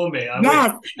that for me? I wish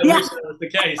that was the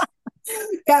case.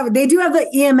 Yeah, they do have the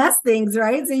EMS things,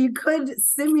 right? So you could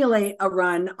simulate a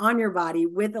run on your body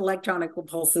with electronic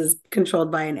pulses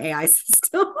controlled by an AI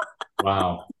system.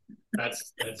 Wow.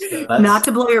 That's not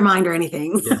to blow your mind or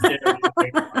anything.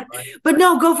 But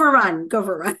no, go for a run. Go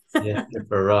for a run. Yeah, go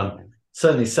for a run.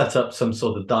 Certainly set up some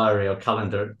sort of diary or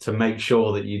calendar to make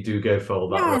sure that you do go for all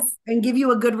that run. And give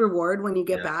you a good reward when you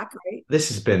get back, right? This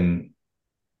has been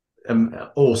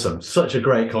awesome. Such a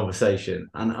great conversation.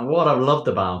 And what I've loved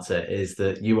about it is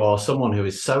that you are someone who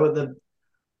is so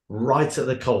right at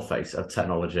the coalface of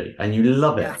technology and you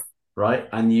love it, right?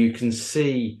 And you can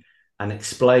see and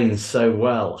explain so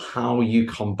well how you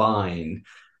combine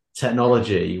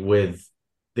technology with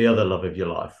the other love of your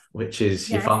life, which is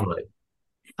your family.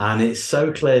 And it's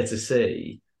so clear to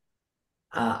see.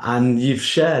 And you've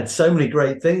shared so many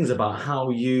great things about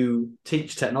how you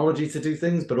teach technology to do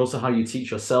things, but also how you teach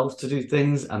yourself to do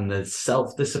things and the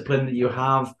self-discipline that you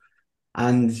have.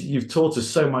 And you've taught us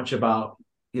so much about,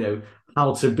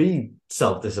 how to be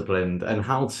self-disciplined and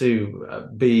how to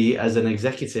be as an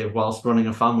executive whilst running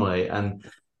a family. And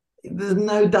there's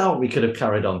no doubt we could have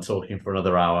carried on talking for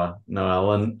another hour,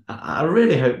 Noelle. And I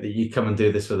really hope that you come and do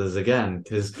this with us again,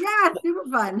 because super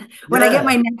fun. When I get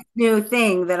my next new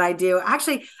thing that I do,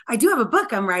 actually, I do have a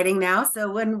book I'm writing now.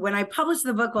 So when I publish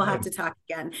the book, we'll have to talk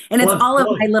again. And it's all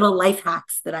of my little life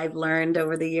hacks that I've learned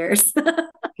over the years.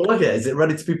 Plug it. Is it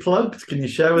ready to be plugged? Can you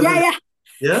share with us?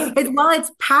 Yeah.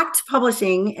 It's Pact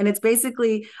Publishing, and it's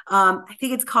basically, I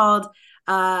think it's called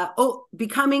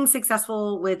Becoming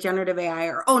Successful with Generative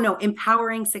AI,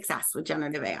 Empowering Success with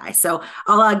Generative AI. So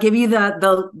I'll give you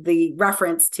the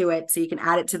reference to it so you can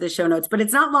add it to the show notes, but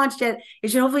it's not launched yet.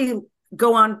 It should hopefully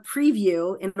go on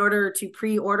preview in order to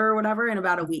pre-order or whatever in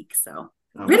about a week. So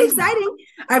Pretty Amazing. exciting.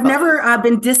 I've never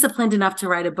been disciplined enough to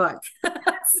write a book.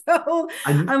 So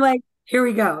And I'm like, here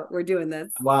we go. We're doing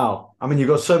this. wow, I mean, you've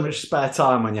got so much spare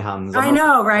time on your hands. I'm I not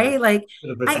know, right? Like should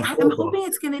have written I'm four hoping books.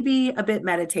 it's going to be a bit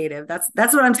meditative.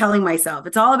 That's what I'm telling myself.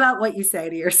 It's all about what you say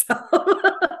to yourself.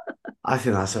 I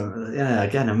think that's yeah,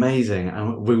 again, amazing.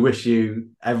 And we wish you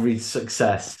every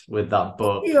success with that Thank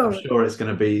book. I'm you. sure it's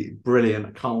going to be brilliant.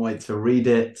 I can't wait to read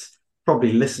it,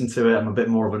 probably listen to it. I'm a bit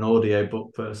more of an audio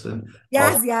book person.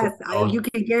 Whilst Yes, yes. You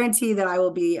can guarantee that I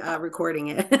will be recording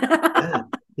it. yeah,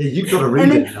 yeah, you've got to And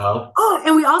read then, it, Noel. oh,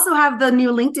 and we also have the new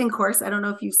LinkedIn course. I don't know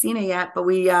if you've seen it yet, but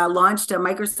we launched a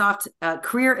Microsoft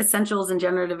Career Essentials in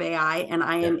Generative AI, and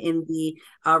I Yeah. am in the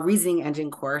reasoning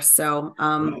engine course. So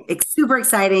Right. it's super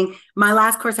exciting. My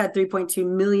last course had 3.2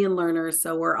 million learners.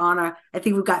 So we're on I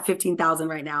think we've got 15,000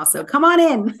 right now. So come on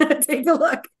in, take a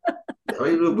look. I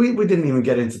mean, we didn't even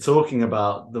get into talking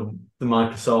about the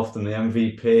Microsoft and the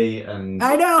MVP and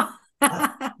I know.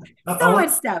 I, I So much want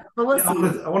stuff, but we'll yeah,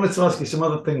 see. I wanted to ask you some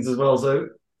other things as well. So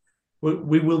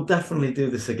we will definitely do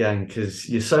this again because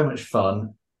you're so much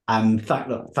fun. And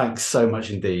thanks so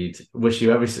much indeed. Wish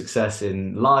you every success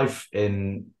in life,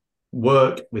 in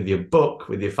work, with your book,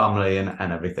 with your family, and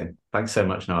everything. Thanks so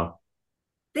much, Noel.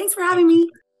 Thanks for having me.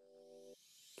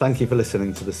 Thank you for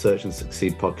listening to the Search and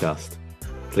Succeed podcast.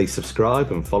 Please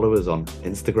subscribe and follow us on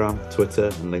Instagram, Twitter,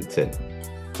 and LinkedIn.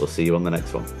 We'll see you on the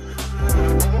next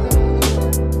one.